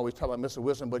son. I always talk about Mr.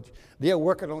 Wilson, but they're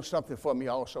working on something for me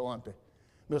also, aren't they?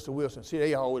 Mr. Wilson, see,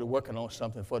 they always working on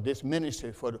something for this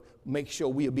ministry to make sure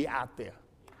we'll be out there.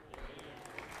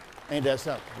 Ain't that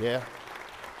something? Yeah.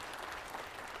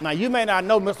 Now, you may not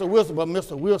know Mr. Wilson, but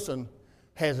Mr. Wilson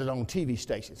has his own TV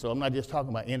station, so I'm not just talking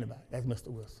about anybody. That's Mr.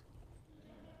 Wilson.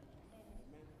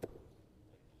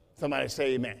 Somebody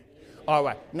say amen. All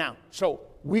right. Now, so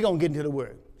we're going to get into the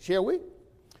word. Shall we?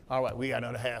 All right. We got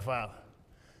another half hour.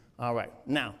 All right.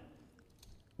 Now,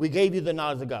 we gave you the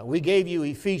knowledge of God. We gave you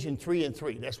Ephesians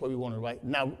 3:3. That's what we wanted, right?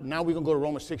 Now we're going to go to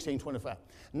Romans 16:25.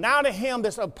 Now to him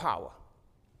that's of power.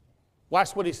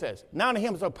 Watch what he says. Now to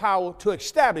him that's of power to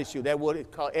establish you. That word is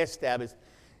called establish.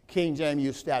 King James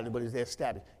used establish, but it's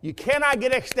established. You cannot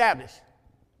get established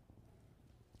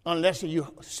unless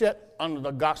you sit under the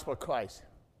gospel of Christ.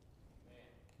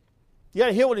 You got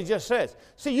to hear what he just says.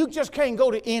 See, you just can't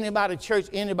go to anybody, church,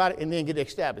 anybody, and then get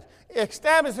established.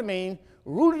 Established means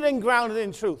rooted and grounded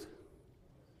in truth.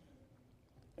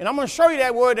 And I'm going to show you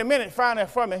that word in a minute. Find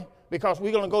that for me, because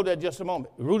we're going to go there in just a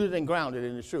moment. Rooted and grounded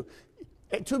in the truth.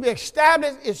 To be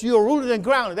established is you're rooted and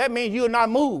grounded. That means you're not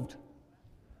moved.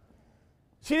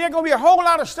 See, there's going to be a whole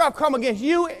lot of stuff come against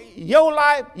you, your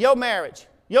life, your marriage,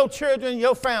 your children,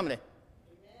 your family.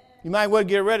 You might well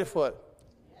get ready for it.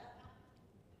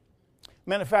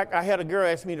 Matter of fact, I had a girl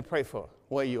ask me to pray for her.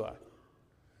 Where you are?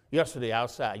 Yesterday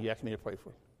outside, you asked me to pray for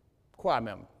her. Choir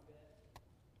member.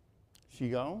 She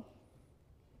gone?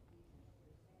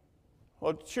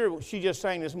 Well, sure, she just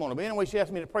sang this morning. But anyway, she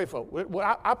asked me to pray for her.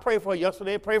 Well, I prayed for her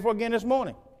yesterday. I prayed for her again this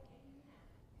morning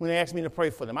when they asked me to pray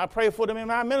for them. I prayed for them in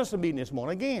my minister meeting this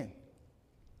morning again.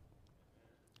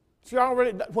 See,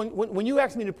 already, when you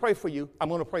ask me to pray for you, I'm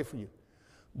going to pray for you.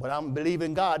 But I'm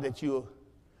believing God that you'll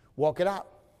walk it out.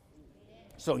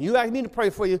 So you ask me to pray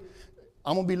for you,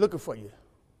 I'm going to be looking for you.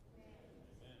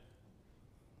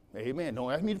 Amen.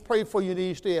 Don't ask me to pray for you, then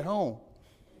you stay at home.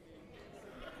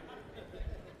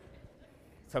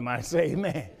 Somebody say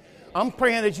amen. I'm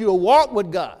praying that you'll walk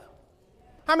with God.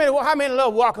 How many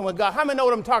love walking with God? How many know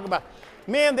what I'm talking about?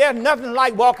 Man, there's nothing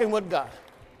like walking with God.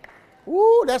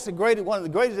 Ooh, that's one of the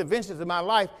greatest adventures of my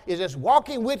life is just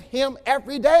walking with him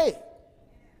every day.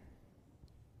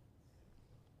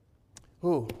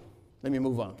 Ooh, let me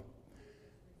move on.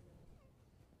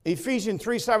 Ephesians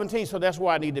 3:17, so that's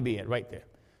where I need to be at right there.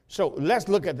 So let's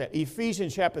look at that.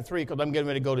 Ephesians chapter 3, because I'm getting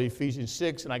ready to go to Ephesians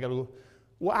 6, and I got to go.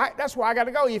 Well, that's where I got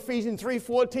to go, Ephesians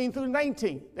 3:14 through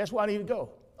 19. That's where I need to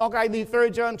go. Okay, I need 3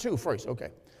 John 2 first, okay.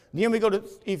 Then we go to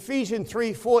Ephesians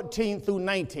 3:14 through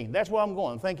 19. That's where I'm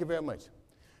going. Thank you very much.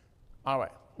 All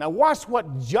right. Now watch what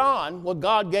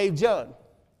God gave John.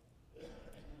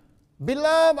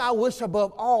 Beloved, I wish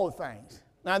above all things.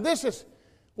 Now this is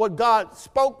what God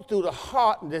spoke through the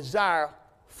heart and desire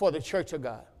for the church of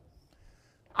God.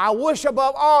 I wish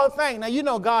above all things. Now you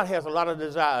know God has a lot of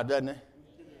desire, doesn't he?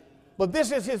 But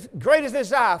this is his greatest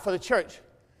desire for the church,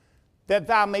 that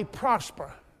thou may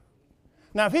prosper.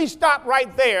 Now if he stopped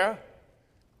right there,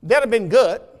 that'd have been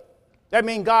good. That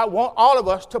means God wants all of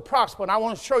us to prosper. And I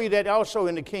want to show you that also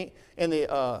in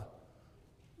the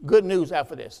good news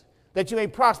after this, that you may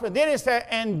prosper. Then it said,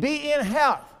 and be in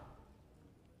health.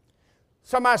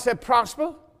 Somebody said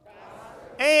prosper.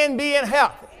 And be in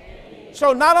health.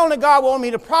 So not only God wants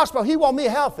me to prosper, he wants me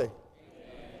healthy.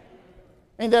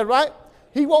 Ain't that right?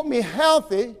 He wants me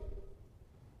healthy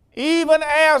even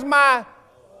as my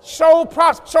soul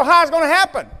prospers. So how's it going to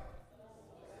happen?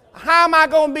 How am I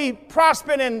going to be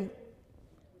prospering? And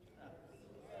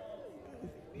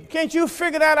can't you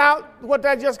figure that out, what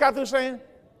that just got through saying?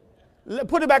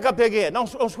 Put it back up there again.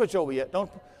 Don't switch over yet.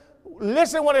 Don't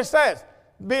listen what it says.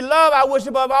 Beloved, I wish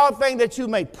above all things that you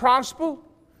may prosper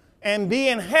and be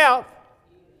in health,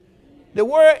 The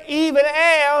word even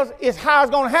as is how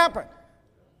it's going to happen.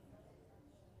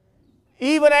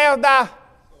 Even as thy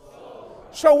soul.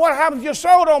 So what happens if your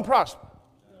soul don't prosper?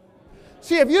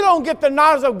 See, if you don't get the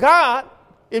knowledge of God,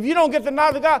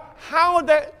 how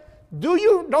that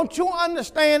don't you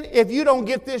understand if you don't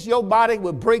get this, your body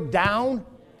will break down?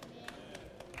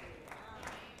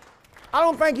 I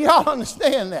don't think y'all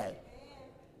understand that.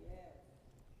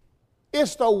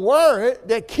 It's the word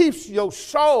that keeps your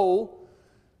soul.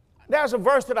 There's a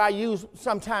verse that I used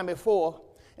sometime before,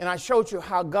 and I showed you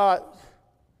how God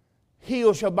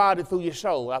heals your body through your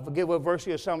soul. I forget what verse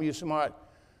here. Some of you smart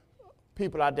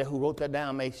people out there who wrote that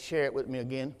down may share it with me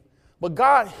again. But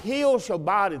God heals your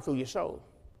body through your soul.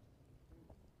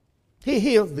 He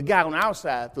heals the guy on the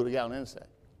outside through the guy on the inside.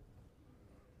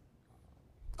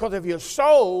 Because if your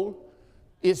soul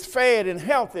is fed and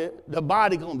healthy, the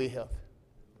body going to be healthy.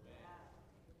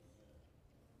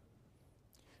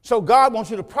 So God wants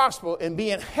you to prosper and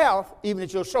be in health, even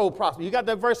if your soul prospers. You got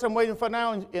that verse I'm waiting for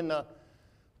now in the,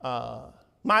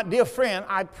 my dear friend,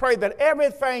 I pray that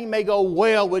everything may go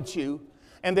well with you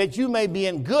and that you may be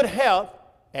in good health,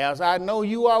 as I know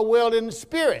you are well in the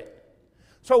spirit.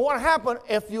 So what happened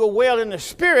if you're well in the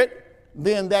spirit,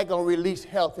 then that's going to release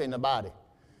health in the body.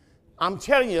 I'm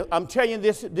telling you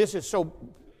this is so,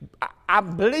 I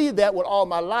believe that with all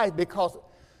my life because,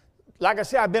 like I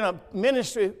said, I've been in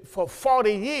ministry for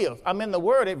 40 years. I'm in the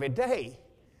Word every day.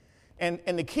 And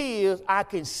the key is I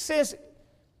can sense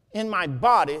in my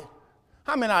body.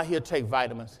 How many out here take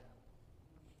vitamins?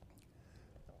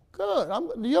 Good.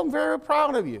 I'm very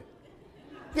proud of you.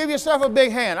 Give yourself a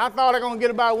big hand. I thought I was going to get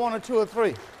about 1 or 2 or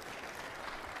 3.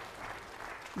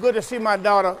 Good to see my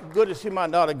daughter. Good to see my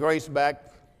daughter Grace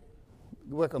back.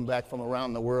 Welcome back from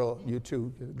around the world. You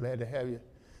too. Glad to have you.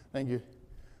 Thank you.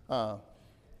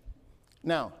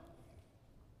 Now,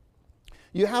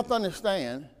 you have to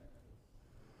understand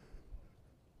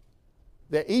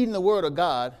that eating the Word of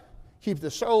God keeps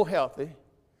the soul healthy.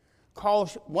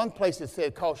 One place it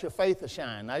said, cause your faith to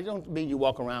shine. Now, it don't mean you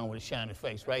walk around with a shiny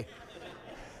face, right?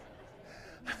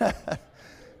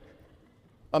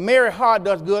 A merry heart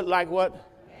does good like what?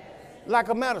 Like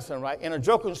a medicine, right? And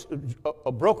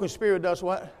a broken spirit does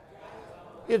what?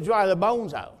 It dries the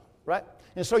bones out, right?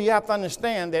 And so you have to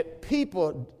understand that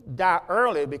people die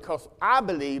early because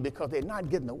they're not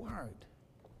getting the Word.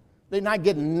 They're not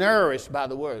getting nourished by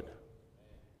the Word.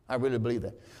 I really believe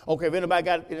that. Okay, if anybody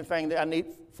got anything that I need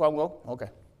before I go? Okay.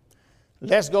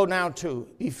 Let's go now to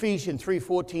Ephesians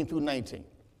 3:14 through 19.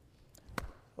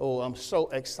 Oh, I'm so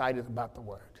excited about the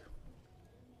Word.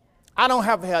 I don't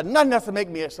have to have nothing else to make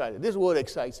me excited. This Word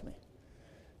excites me.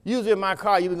 Usually in my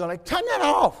car, you'd be going like, turn that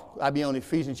off. I'd be on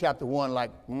Ephesians chapter 1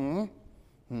 like,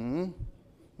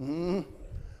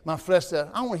 My flesh said,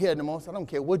 I don't want to hear it no more, so I don't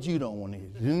care what you don't want to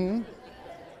hear.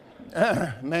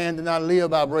 Man did not live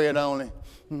by bread only.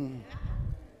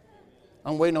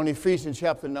 I'm waiting on Ephesians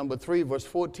chapter number 3, verse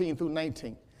 14 through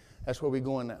 19. That's where we're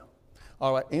going now.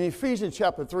 All right, in Ephesians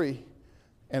chapter 3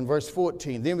 and verse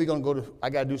 14, then we're going to go to, I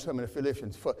got to do something in the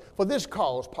Philippians. For this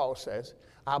cause, Paul says,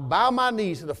 I bow my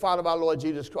knees to the Father of our Lord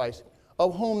Jesus Christ,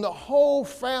 of whom the whole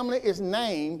family is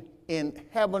named in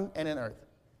heaven and in earth.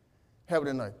 Heaven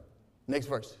and earth. Next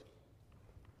verse.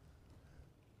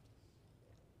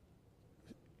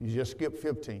 You just skipped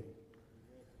 15.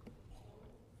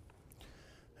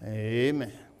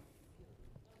 Amen.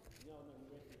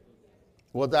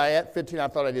 Was I at 15? I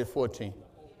thought I did 14.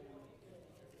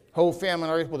 Whole family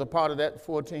on earth was a part of that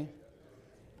 14?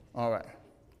 All right.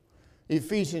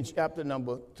 Ephesians chapter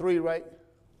number 3, right?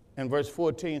 And verse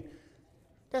 14.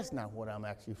 That's not what I'm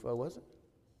asking for, was it?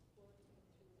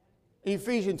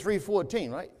 Ephesians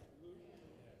 3:14, right?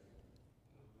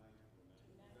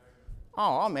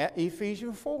 Oh, I'm at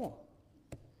Ephesians 4.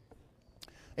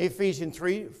 Ephesians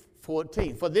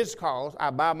 3:14. For this cause I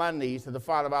bow my knees to the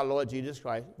Father of our Lord Jesus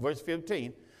Christ. Verse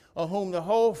 15. Of whom the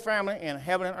whole family in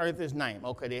heaven and earth is named.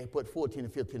 Okay, they put 14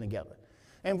 and 15 together.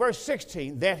 And verse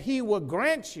 16. That he will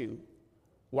grant you,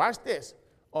 watch this,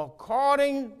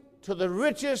 according to the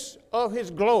riches of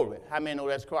his glory. How many know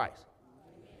that's Christ?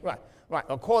 Right.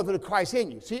 According to the Christ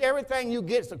in you. See, everything you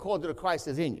get is according to the Christ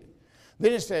that's in you.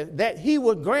 Then it says, that he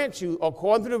would grant you,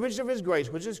 according to the riches of his grace,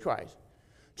 which is Christ,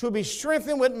 to be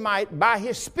strengthened with might by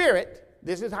his Spirit.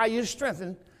 This is how you're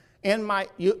strengthened in might.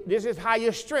 This is how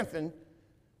you're strengthened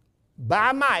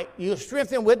by might. You're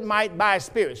strengthened with might by his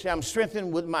Spirit. See, I'm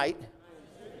strengthened with might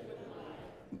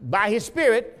by his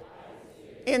Spirit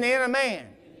in the inner man.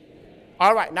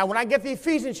 All right, now when I get to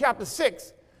Ephesians chapter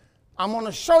 6, I'm going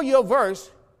to show you a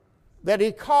verse that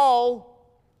he called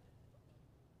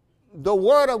the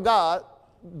Word of God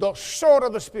the sword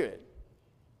of the Spirit.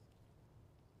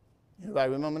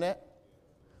 Anybody remember that?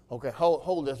 Okay,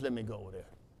 hold this. Let me go over there.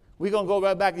 We're going to go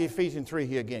right back to Ephesians 3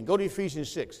 here again. Go to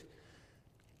Ephesians 6.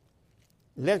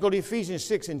 Let's go to Ephesians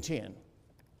 6 and 10.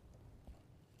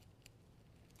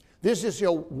 This is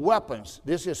your weapons.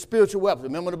 This is spiritual weapons.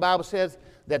 Remember the Bible says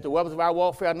that the weapons of our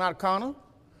warfare are not carnal,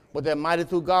 but they're mighty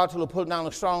through God to pull down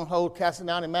the stronghold, casting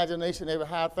down imagination, every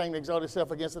high thing that exalts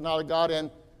itself against the knowledge of God,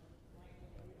 and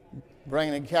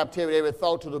bringing in captivity every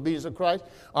thought to the obedience of Christ.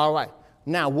 All right.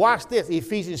 Now watch this,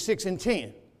 Ephesians 6 and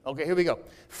 10. Okay, here we go.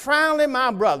 Finally, my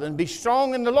brethren, be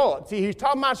strong in the Lord. See, he's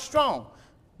talking about strong.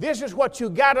 This is what you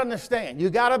got to understand.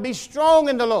 You got to be strong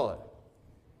in the Lord.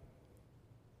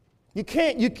 You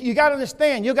can't, you got to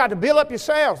understand, you got to build up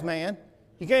yourselves, man.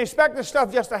 You can't expect this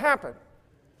stuff just to happen.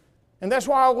 And that's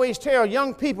why I always tell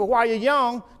young people, while you're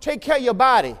young, take care of your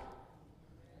body.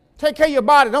 Take care of your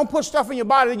body. Don't put stuff in your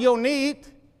body that you don't need.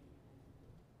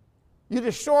 You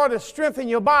destroy the strength in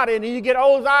your body, and then you get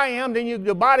old as I am, then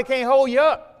your body can't hold you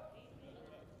up.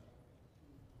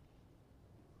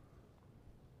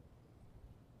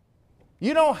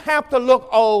 You don't have to look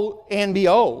old and be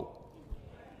old.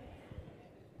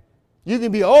 You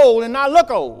can be old and not look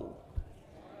old.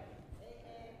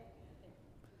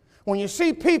 When you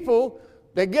see people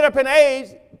that get up in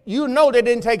age, you know they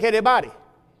didn't take care of their body.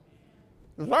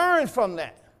 Learn from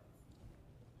that.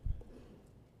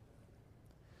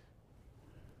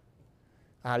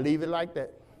 I leave it like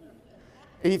that.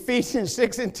 Ephesians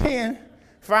 6 and 10,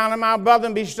 finally, my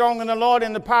brethren, be strong in the Lord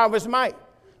and the power of his might.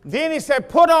 Then he said,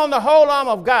 put on the whole armor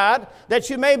of God,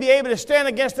 that you may be able to stand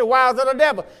against the wiles of the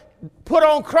devil. Put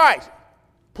on Christ.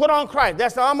 Put on Christ.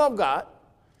 That's the armor of God.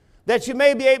 That you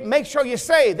may be able, make sure you're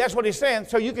saved. That's what he's saying.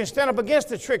 So you can stand up against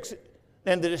the tricks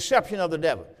and the deception of the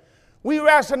devil. We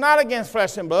wrestle not against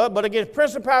flesh and blood, but against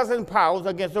principalities and powers,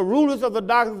 against the rulers of the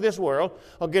darkness of this world,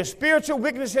 against spiritual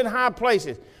wickedness in high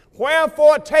places.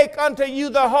 Wherefore take unto you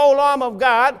the whole armor of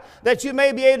God, that you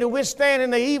may be able to withstand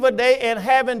in the evil day, and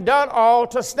having done all,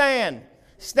 to stand.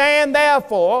 Stand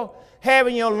therefore,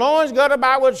 having your loins girded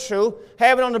about with truth,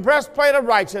 having on the breastplate of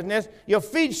righteousness, your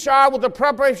feet shod with the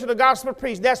preparation of the gospel of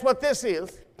peace. That's what this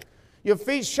is. Your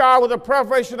feet shod with the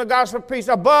preparation of the gospel of peace.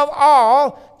 Above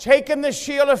all, taking the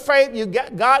shield of faith.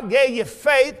 God gave you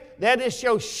faith. That is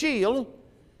your shield.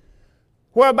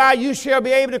 Whereby you shall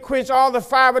be able to quench all the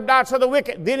fiery darts of the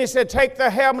wicked. Then he said, take the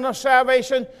helmet of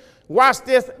salvation. Watch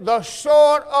this. The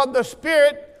sword of the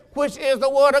Spirit, which is the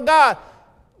word of God.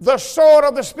 The sword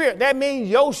of the Spirit. That means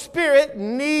your spirit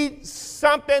needs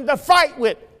something to fight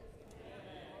with.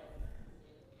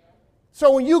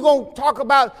 So when you're going to talk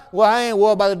about, well, I ain't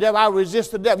worried about the devil, I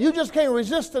resist the devil. You just can't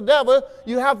resist the devil.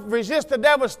 You have to resist the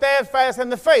devil steadfast in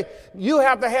the faith. You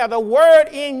have to have the word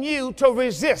in you to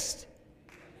resist.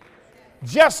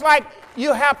 Just like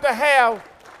you have to have,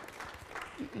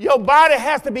 your body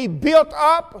has to be built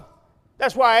up.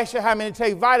 That's why I asked you how many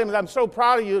take vitamins. I'm so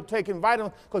proud of you taking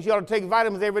vitamins, because you ought to take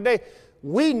vitamins every day.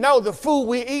 We know the food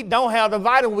we eat don't have the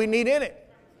vitamin we need in it.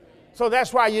 So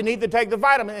that's why you need to take the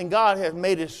vitamin. And God has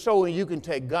made it so you can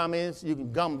take gummies, you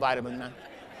can gum vitamins now.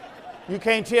 You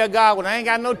can't tell God, well, I ain't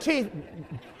got no teeth.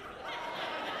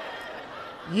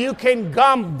 You can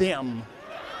gum them.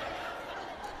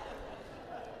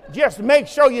 Just make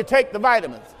sure you take the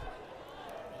vitamins.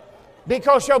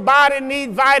 Because your body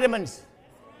needs vitamins.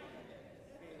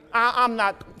 I'm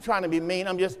not trying to be mean.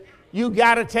 You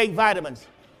got to take vitamins.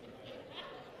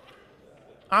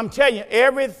 I'm telling you,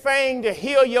 everything to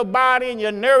heal your body and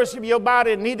your nourish your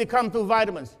body need to come through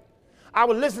vitamins. I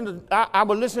would listen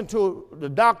to the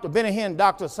doctor, Benny Hinn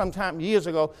doctor, sometime years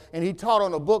ago, and he taught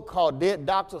on a book called Dead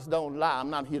Doctors Don't Lie. I'm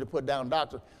not here to put down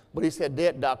doctors, but he said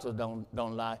dead doctors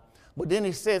don't lie. But then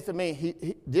he says to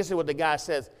me, this is what the guy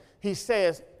says. He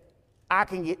says, I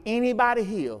can get anybody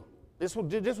healed. This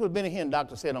was Benny Hinn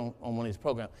doctor said on one of his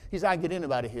programs. He said, I can get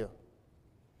anybody healed.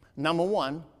 Number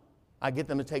one, I get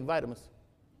them to take vitamins.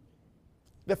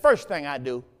 The first thing I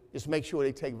do is make sure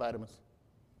they take vitamins.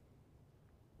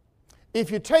 If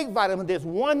you take vitamins, there's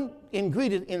one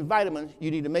ingredient in vitamins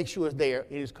you need to make sure is there.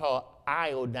 It is called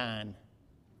iodine.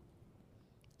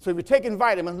 So if you're taking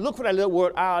vitamins, look for that little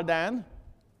word iodine.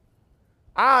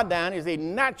 Iodine is a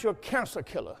natural cancer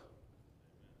killer.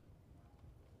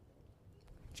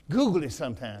 Google it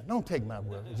sometime. Don't take my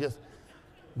word. Just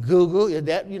Google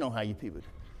that. You know how you people do.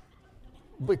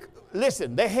 But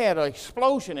listen, they had an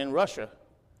explosion in Russia,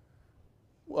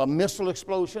 a missile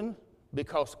explosion,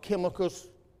 because chemicals,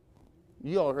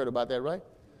 you all heard about that, right?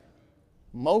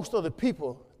 Most of the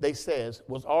people, they says,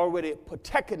 was already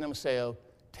protecting themselves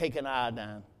taking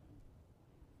iodine.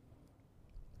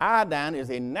 Iodine is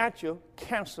a natural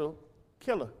cancer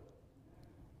killer.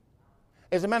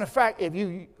 As a matter of fact, if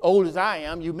you old as I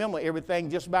am, you remember everything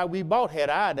just about we bought had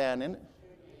iodine in it.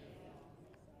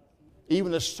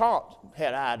 Even the salt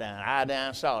had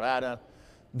iodine, salt, iodine.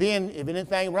 Then if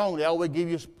anything wrong, they always give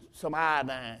you some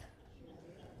iodine.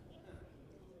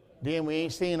 Then we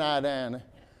ain't seen iodine.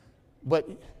 But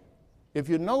if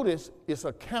you notice, it's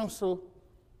a cancer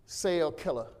cell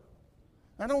killer.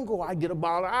 Now don't go out and get a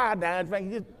bottle of iodine.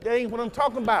 That ain't what I'm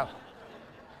talking about.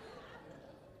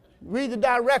 Read the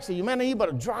direction. You may need but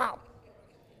a drop.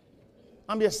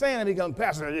 I'm just saying, I become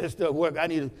pastor. This stuff work.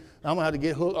 I'm gonna have to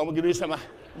get hooked. I'm gonna do something.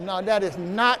 No, that is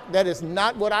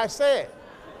not what I said.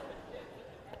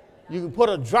 You can put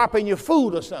a drop in your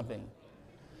food or something.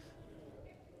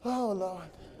 Oh Lord.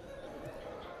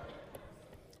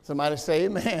 Somebody say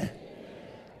amen.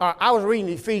 I was reading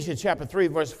Ephesians chapter 3,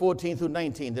 verse 14 through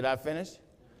 19. Did I finish?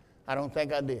 I don't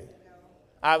think I did.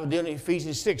 I was doing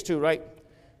Ephesians 6 too, right?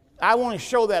 I want to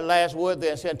show that last word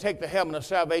there and say, take the helmet of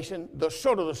salvation, the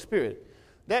sword of the Spirit.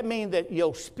 That means that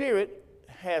your spirit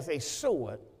has a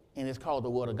sword, and it's called the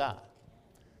Word of God.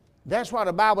 That's why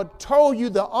the Bible told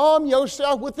you to arm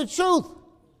yourself with the truth.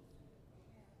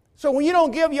 So when you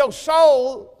don't give your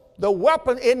soul the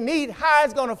weapon it needs, how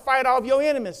it's going to fight off your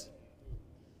enemies?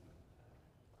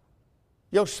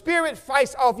 Your spirit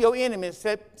fights off your enemies.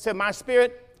 Said my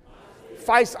spirit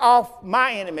fights off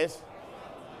my enemies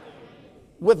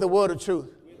with the word of truth.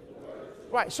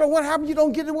 Right. So what happens? You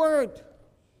don't get the word.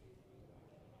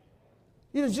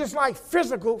 You know, just like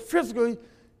physically,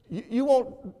 you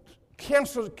want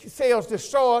cancer cells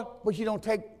destroyed, but you don't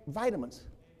take vitamins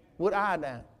with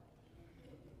iodine.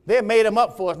 They made them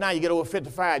up for us. Now you get over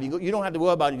 55. You don't have to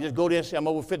worry about it. You just go there and say, I'm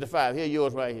over 55. Here,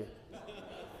 yours right here.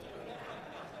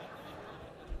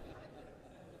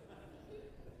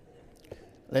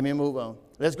 Let me move on.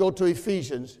 Let's go to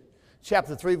Ephesians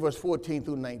chapter 3, verse 14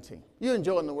 through 19. You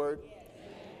enjoying the word? Yes.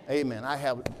 Amen. I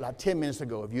have like 10 minutes to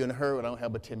go. If you're in a hurry, I don't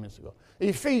have but 10 minutes to go.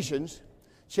 Ephesians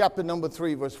chapter number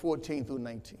 3, verse 14 through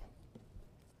 19.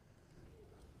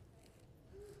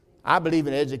 I believe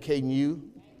in educating you.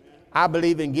 I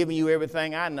believe in giving you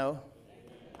everything I know.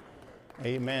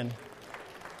 Amen.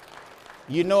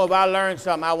 You know, if I learn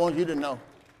something, I want you to know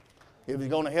if it's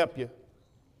going to help you.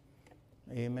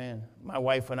 Amen. My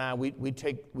wife and I, we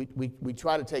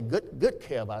try to take good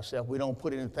care of ourselves. We don't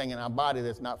put anything in our body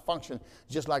that's not functioning.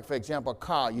 Just like, for example, a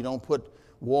car, you don't put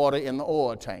water in the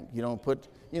oil tank. You don't put,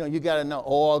 you got to know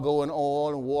oil go in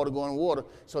oil and water go in water.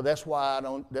 So that's why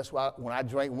when I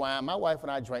drink wine, my wife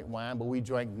and I drink wine, but we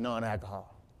drink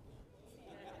non-alcohol.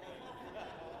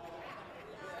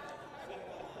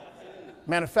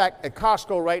 Matter of fact, at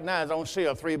Costco right now is on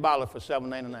sale, 3 bottles for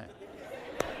 $7.99.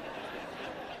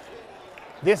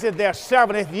 This is their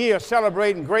 70th year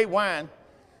celebrating great wine,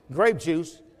 grape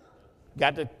juice.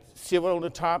 Got the silver on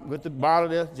the top with the bottle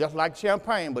there, just like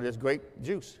champagne, but it's grape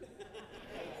juice.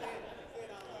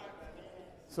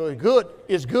 So it's good.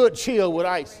 It's good chilled with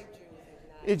ice.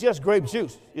 It's just grape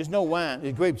juice. It's no wine.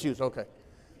 It's grape juice. Okay.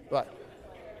 Right.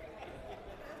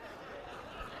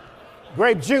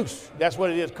 Grape juice. That's what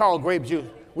it is called, grape juice.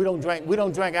 We don't drink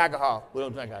alcohol. We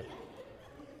don't drink alcohol.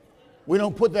 We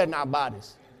don't put that in our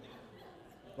bodies.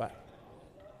 Right.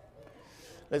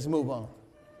 Let's move on.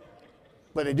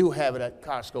 But they do have it at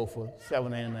Costco for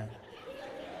 $7.99.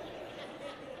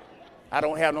 I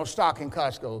don't have no stock in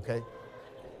Costco, okay?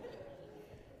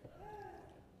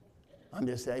 I'm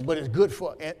just saying, but it's good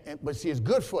for, but see, it's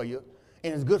good for you,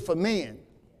 and it's good for men.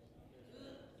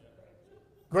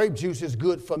 Grape juice is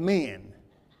good for men.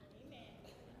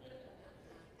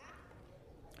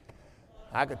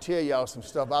 I could tell y'all some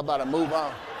stuff. I about to move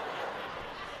on.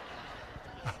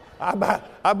 I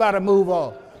about to move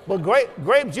on. But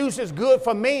grape juice is good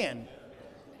for men.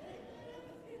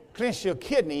 Cleans your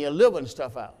kidney, your liver and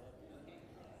stuff out.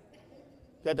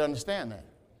 You have to understand that.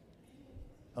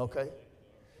 Okay?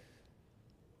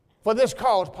 For this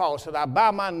cause, Paul said, I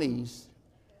bow my knees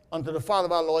unto the Father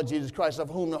of our Lord Jesus Christ, of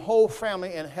whom the whole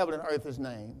family in heaven and earth is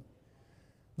named,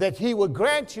 that he would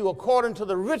grant you, according to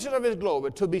the riches of his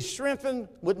glory, to be strengthened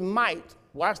with might,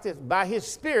 watch this, by his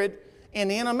Spirit in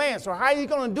the inner man. So how are you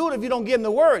going to do it if you don't get in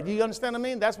the Word? Do you understand what I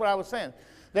mean? That's what I was saying.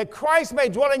 That Christ may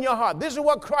dwell in your heart. This is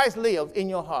what Christ lives in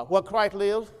your heart. What Christ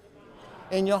lives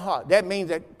in your heart. That means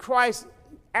that Christ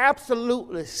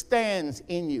absolutely stands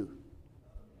in you.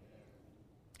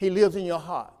 He lives in your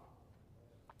heart.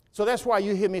 So that's why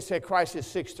you hear me say Christ is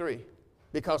 6'3",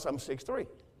 because I'm 6'3".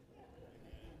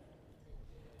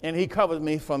 And he covers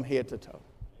me from head to toe.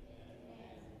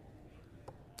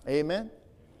 Amen.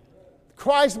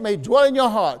 Christ may dwell in your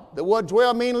heart. The word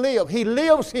dwell means live. He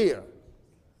lives here.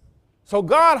 So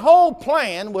God's whole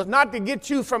plan was not to get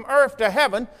you from earth to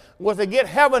heaven, was to get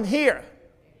heaven here.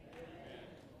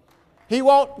 He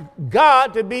wants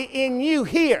God to be in you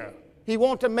here. He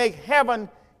wants to make heaven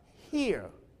here.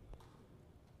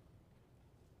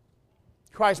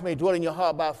 Christ may dwell in your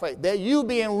heart by faith. That you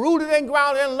being rooted and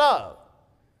grounded in love.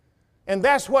 And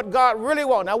that's what God really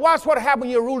wants. Now watch what happens when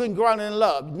you're rooted and grounded in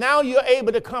love. Now you're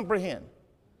able to comprehend.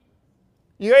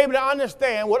 You're able to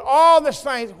understand what all the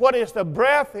saints, what is the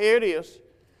breadth, here it is,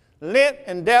 length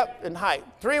and depth and height.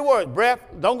 3 words, breadth.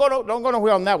 Don't go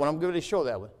nowhere on that one. I'm going to show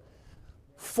that one.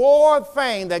 4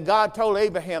 things that God told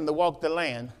Abraham to walk the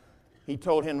land. He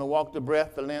told him to walk the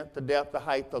breadth, the length, the depth, the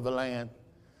height of the land.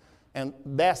 And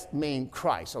that means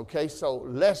Christ, okay? So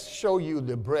let's show you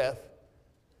the breadth,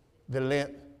 the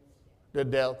length, the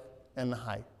depth, and the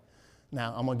height.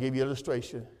 Now, I'm going to give you an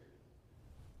illustration.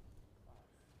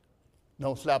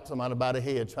 Don't slap somebody by the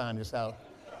head trying this out.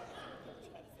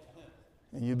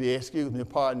 And you'll be, excuse me,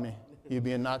 pardon me, you're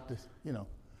being knocked,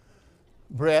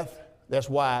 Breadth, that's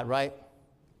wide, right?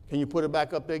 Can you put it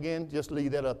back up there again? Just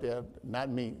leave that up there. Not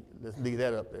me. Let's leave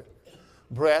that up there.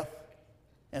 Breadth,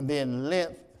 and then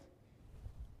length,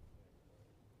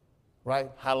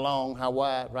 right? How long, how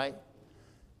wide, right?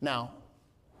 Now,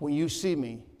 when you see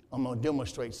me, I'm going to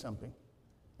demonstrate something.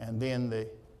 And then the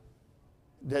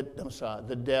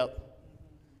depth,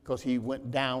 because he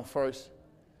went down first,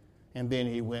 and then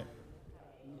he went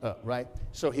up, right?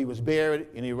 So he was buried,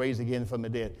 and he raised again from the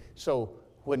dead. So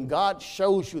when God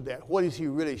shows you that, what is he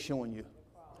really showing you?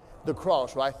 The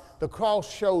cross, right? The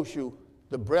cross shows you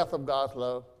the breadth of God's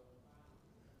love,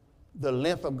 the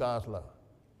length of God's love.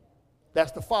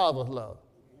 That's the Father's love.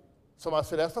 Somebody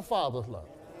said that's the Father's love.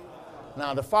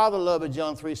 Now, the Father's love is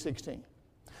John 3:16.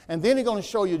 And then he's going to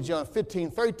show you John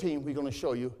 15:13, we're going to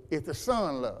show you, is the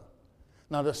Son love.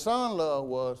 Now, the Son love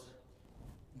was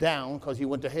down because he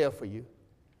went to hell for you.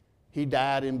 He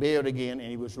died and buried again, and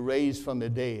he was raised from the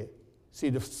dead. See,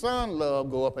 the Son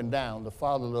love go up and down. The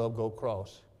Father love go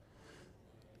across.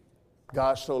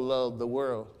 God so loved the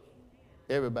world,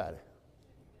 everybody.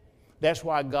 That's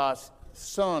why God's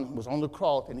Son was on the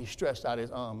cross, and he stretched out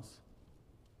his arms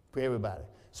for everybody.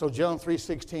 So John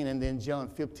 3:16 and then John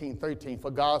 15:13,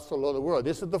 for God so loved the world.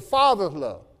 This is the Father's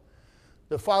love.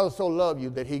 The Father so loved you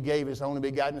that he gave his only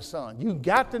begotten Son. You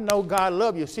got to know God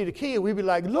loved you. See, the kid, we be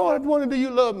like, Lord, I wonder, do you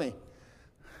love me?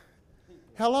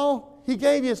 Hello? He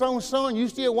gave you his own Son. You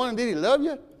still wonder, did he love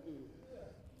you?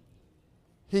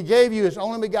 He gave you his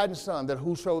only begotten Son, that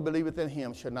whosoever believeth in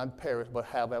him shall not perish but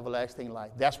have everlasting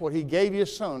life. That's what he gave you,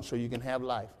 his Son, so you can have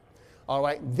life. All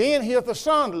right? Then here's the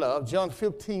Son love, John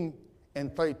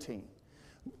 15:13.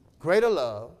 Greater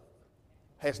love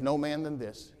has no man than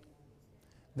this,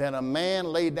 than a man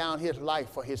lay down his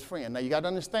life for his friend. Now, you got to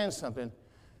understand something.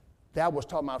 That was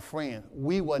talking about friends.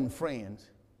 We wasn't friends.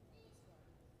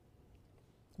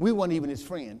 We weren't even his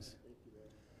friends.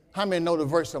 How many know the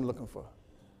verse I'm looking for?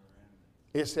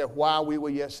 It said, while we were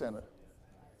yet sinners.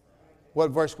 What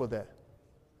verse was that? It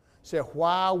said,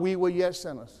 while we were yet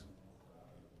sinners,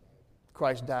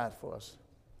 Christ died for us.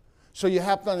 So you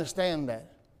have to understand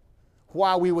that.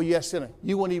 While we were yet sinners,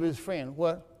 you weren't even his friend.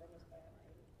 What?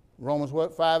 Romans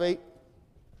what? 5:8?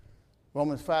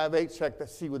 Romans 5:8, check that,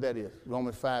 see what that is.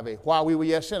 Romans 5:8. While we were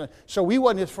yet sinners. So we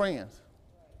wasn't his friends.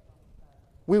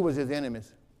 We was his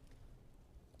enemies.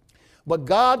 But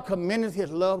God commended his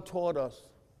love toward us,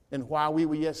 and while we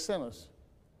were yet sinners.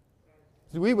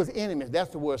 See, we was enemies.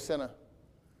 That's the word sinner.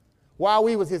 While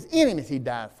we was his enemies, he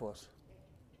died for us.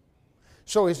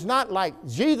 So it's not like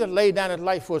Jesus laid down his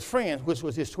life for his friends, which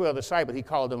was his 12 disciples. He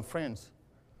called them friends.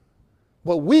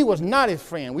 But we was not his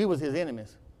friend. We was his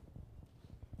enemies.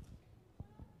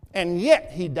 And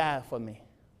yet he died for me.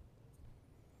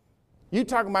 You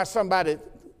talking about somebody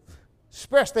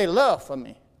expressed their love for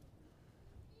me.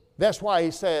 That's why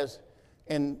he says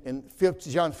in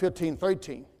John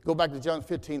 15:13, go back to John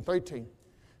 15:13,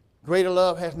 greater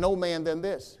love has no man than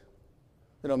this,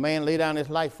 that a man lay down his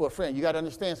life for a friend. You got to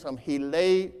understand something. He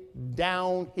laid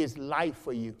down his life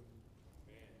for you.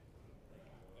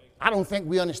 I don't think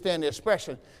we understand the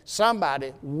expression.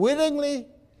 Somebody willingly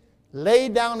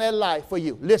laid down their life for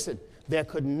you. Listen, there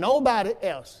could nobody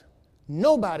else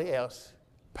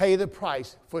pay the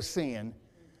price for sin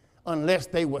unless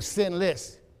they were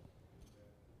sinless.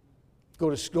 Go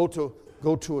to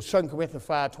 2 Corinthians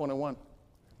 5:21.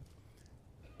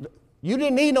 You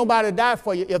didn't need nobody to die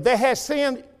for you. If they had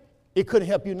sinned, it couldn't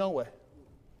help you nowhere.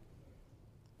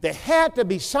 There had to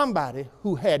be somebody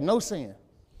who had no sin.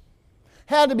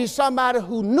 Had to be somebody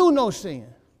who knew no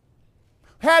sin.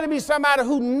 Had to be somebody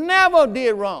who never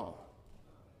did wrong.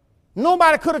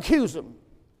 Nobody could accuse them.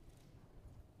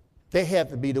 They had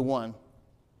to be the one.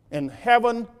 And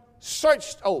heaven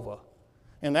searched over.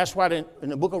 And that's why in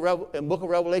the book of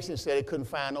Revelation it said it couldn't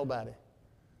find nobody.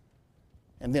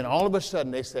 And then all of a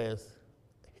sudden they says,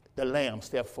 the lamb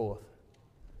stepped forth.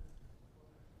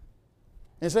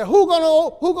 And said, who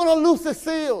gonna loose the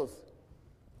seals?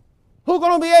 Who's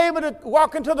going to be able to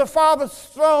walk into the Father's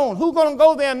throne? Who's going to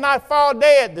go there and not fall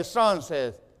dead? The Son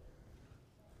says,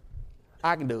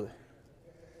 I can do it.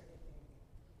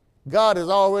 God has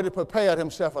already prepared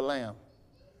himself a lamb.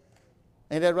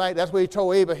 Ain't that right? That's what he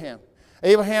told Abraham.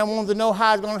 Abraham wanted to know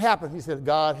how it's going to happen. He said,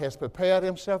 God has prepared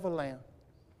himself a lamb.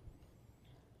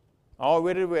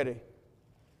 Already ready.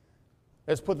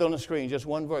 Let's put it on the screen, just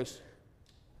one verse.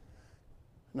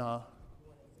 No.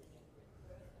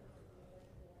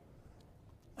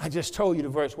 I just told you the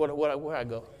verse, where I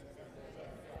go.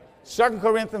 2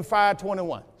 Corinthians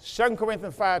 5:21. 2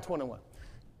 Corinthians 5:21.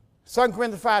 2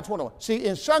 Corinthians 5:21. See,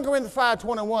 in 2 Corinthians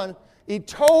 5:21, he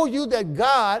told you that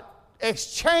God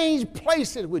exchanged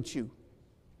places with you.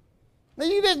 Now,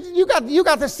 you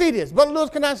got to see this. Brother Lewis,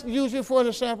 can I use you for an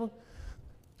example?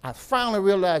 I finally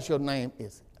realized your name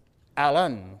is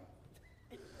Alan.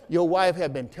 Your wife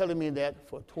had been telling me that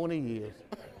for 20 years,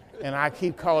 and I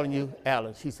keep calling you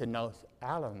Alan. She said, no, it's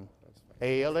Alan.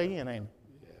 A-L-A-N, ain't it?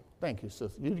 Yeah. Thank you,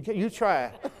 sister. You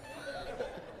try.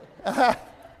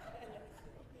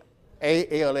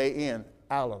 A-L-A-N,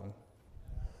 Alan.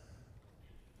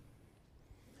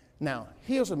 Now,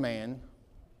 here's a man,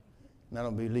 and I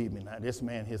don't believe me now. This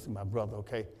man here is my brother,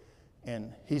 okay?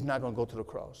 And he's not going to go to the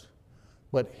cross.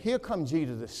 But here comes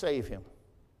Jesus to save him.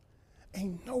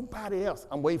 Ain't nobody else.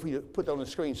 I'm waiting for you to put that on the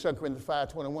screen, 2 Corinthians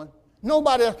 5:21.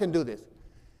 Nobody else can do this.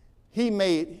 He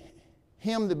made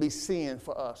him to be sin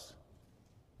for us.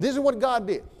 This is what God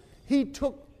did. He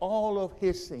took all of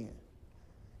his sin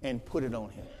and put it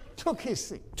on him. Took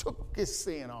his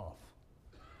sin off.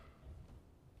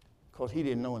 Because he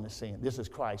didn't know any sin. This is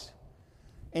Christ.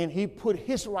 And he put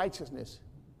his righteousness.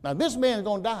 Now this man is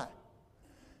going to die.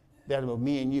 That was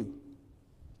me and you.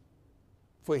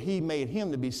 For he made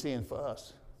him to be sin for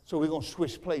us. So we're going to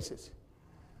switch places.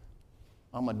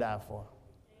 I'm going to die for him.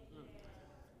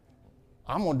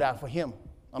 I'm going to die for him.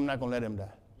 I'm not going to let him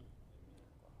die.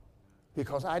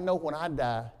 Because I know when I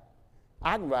die,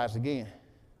 I can rise again.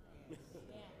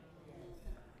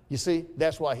 You see,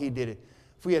 that's why he did it.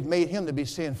 For he had made him to be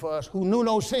sin for us who knew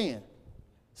no sin.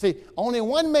 See, only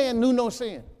one man knew no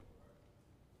sin.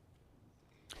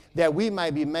 That we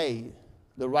might be made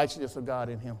the righteousness of God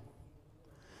in him.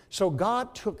 So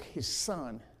God took his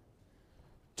son,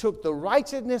 took the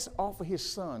righteousness off of his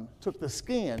son, took the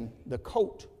skin, the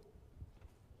coat,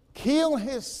 killed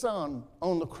his son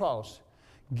on the cross,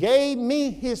 gave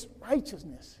me his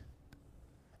righteousness,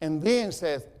 and then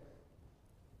says,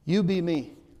 you be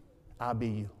me, I'll be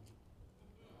you.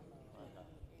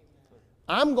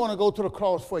 I'm going to go to the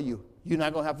cross for you. You're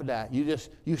not going to have to die.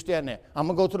 You stand there. I'm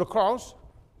going to go to the cross.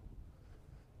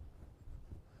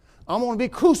 I'm going to be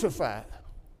crucified.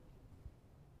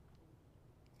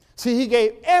 See, he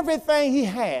gave everything he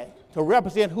had to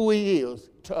represent who he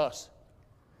is to us.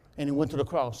 And he went to the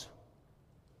cross.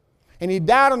 And he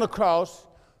died on the cross.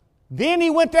 Then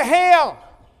he went to hell.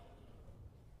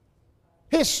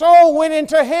 His soul went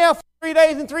into hell for 3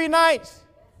 days and 3 nights.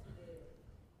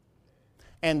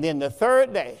 And then the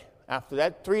third day, after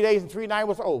that 3 days and 3 nights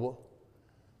was over,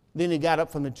 then he got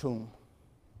up from the tomb.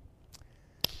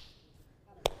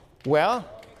 Well,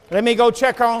 let me go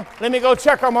check on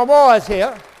my boys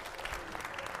here.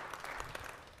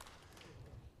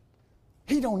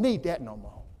 He don't need that no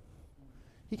more.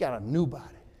 He got a new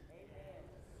body.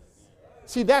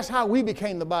 See, that's how we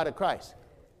became the body of Christ.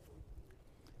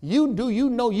 You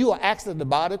know you are actually the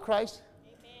body of Christ?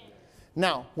 Amen.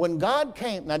 Now, when God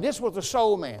came, now this was the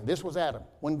soul man. This was Adam.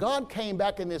 When God came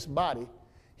back in this body,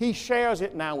 he shares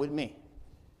it now with me.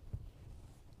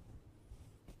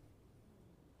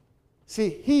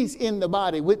 See, he's in the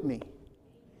body with me.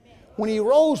 Amen. When he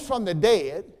rose from the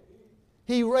dead,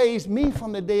 he raised me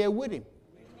from the dead with him.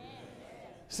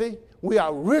 See, we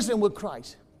are risen with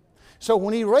Christ. So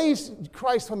when he raised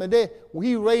Christ from the dead,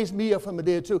 he raised me up from the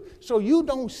dead too. So you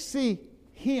don't see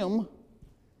him,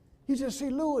 you just see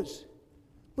Lewis.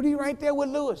 But he right there with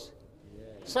Lewis.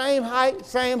 Same height.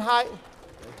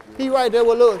 He right there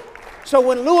with Lewis. So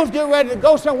when Lewis get ready to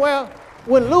go somewhere,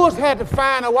 when Lewis had to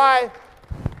find a wife,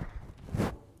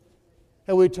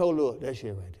 and we told Lewis, that's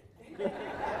it right there.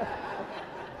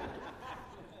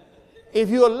 If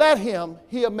you'll let him,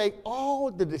 he'll make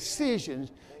all the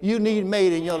decisions you need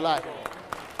made in your life.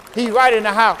 He right in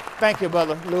the house. Thank you,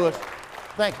 Brother Lewis.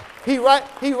 Thank you.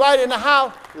 He right in the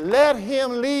house. Let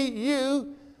him lead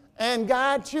you and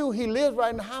guide you. He lives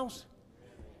right in the house.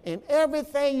 And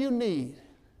everything you need,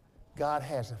 God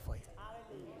has it for you.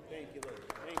 Thank you, Lord.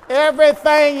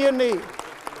 Everything you need.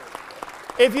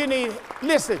 If you need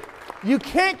Listen, you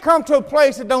can't come to a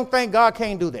place that don't think God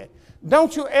can't do that.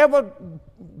 Don't you ever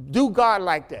do God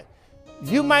like that.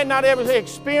 You might not ever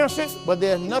experience it, but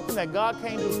there's nothing that God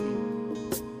can't do for you.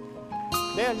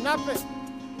 There's nothing.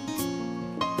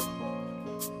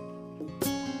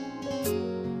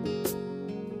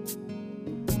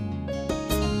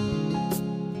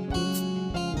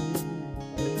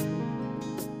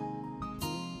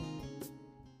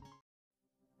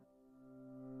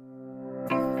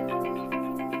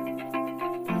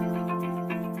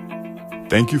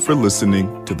 Thank you for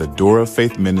listening to the Door of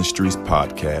Faith Ministries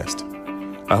podcast.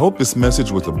 I hope this message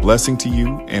was a blessing to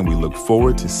you, and we look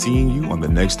forward to seeing you on the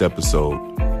next episode.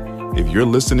 If you're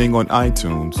listening on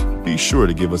iTunes, be sure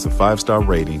to give us a 5-star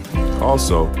rating.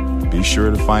 Also, be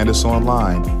sure to find us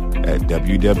online at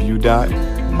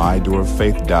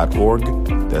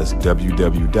www.mydoorfaith.org. That's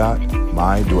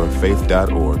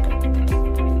www.mydoorfaith.org.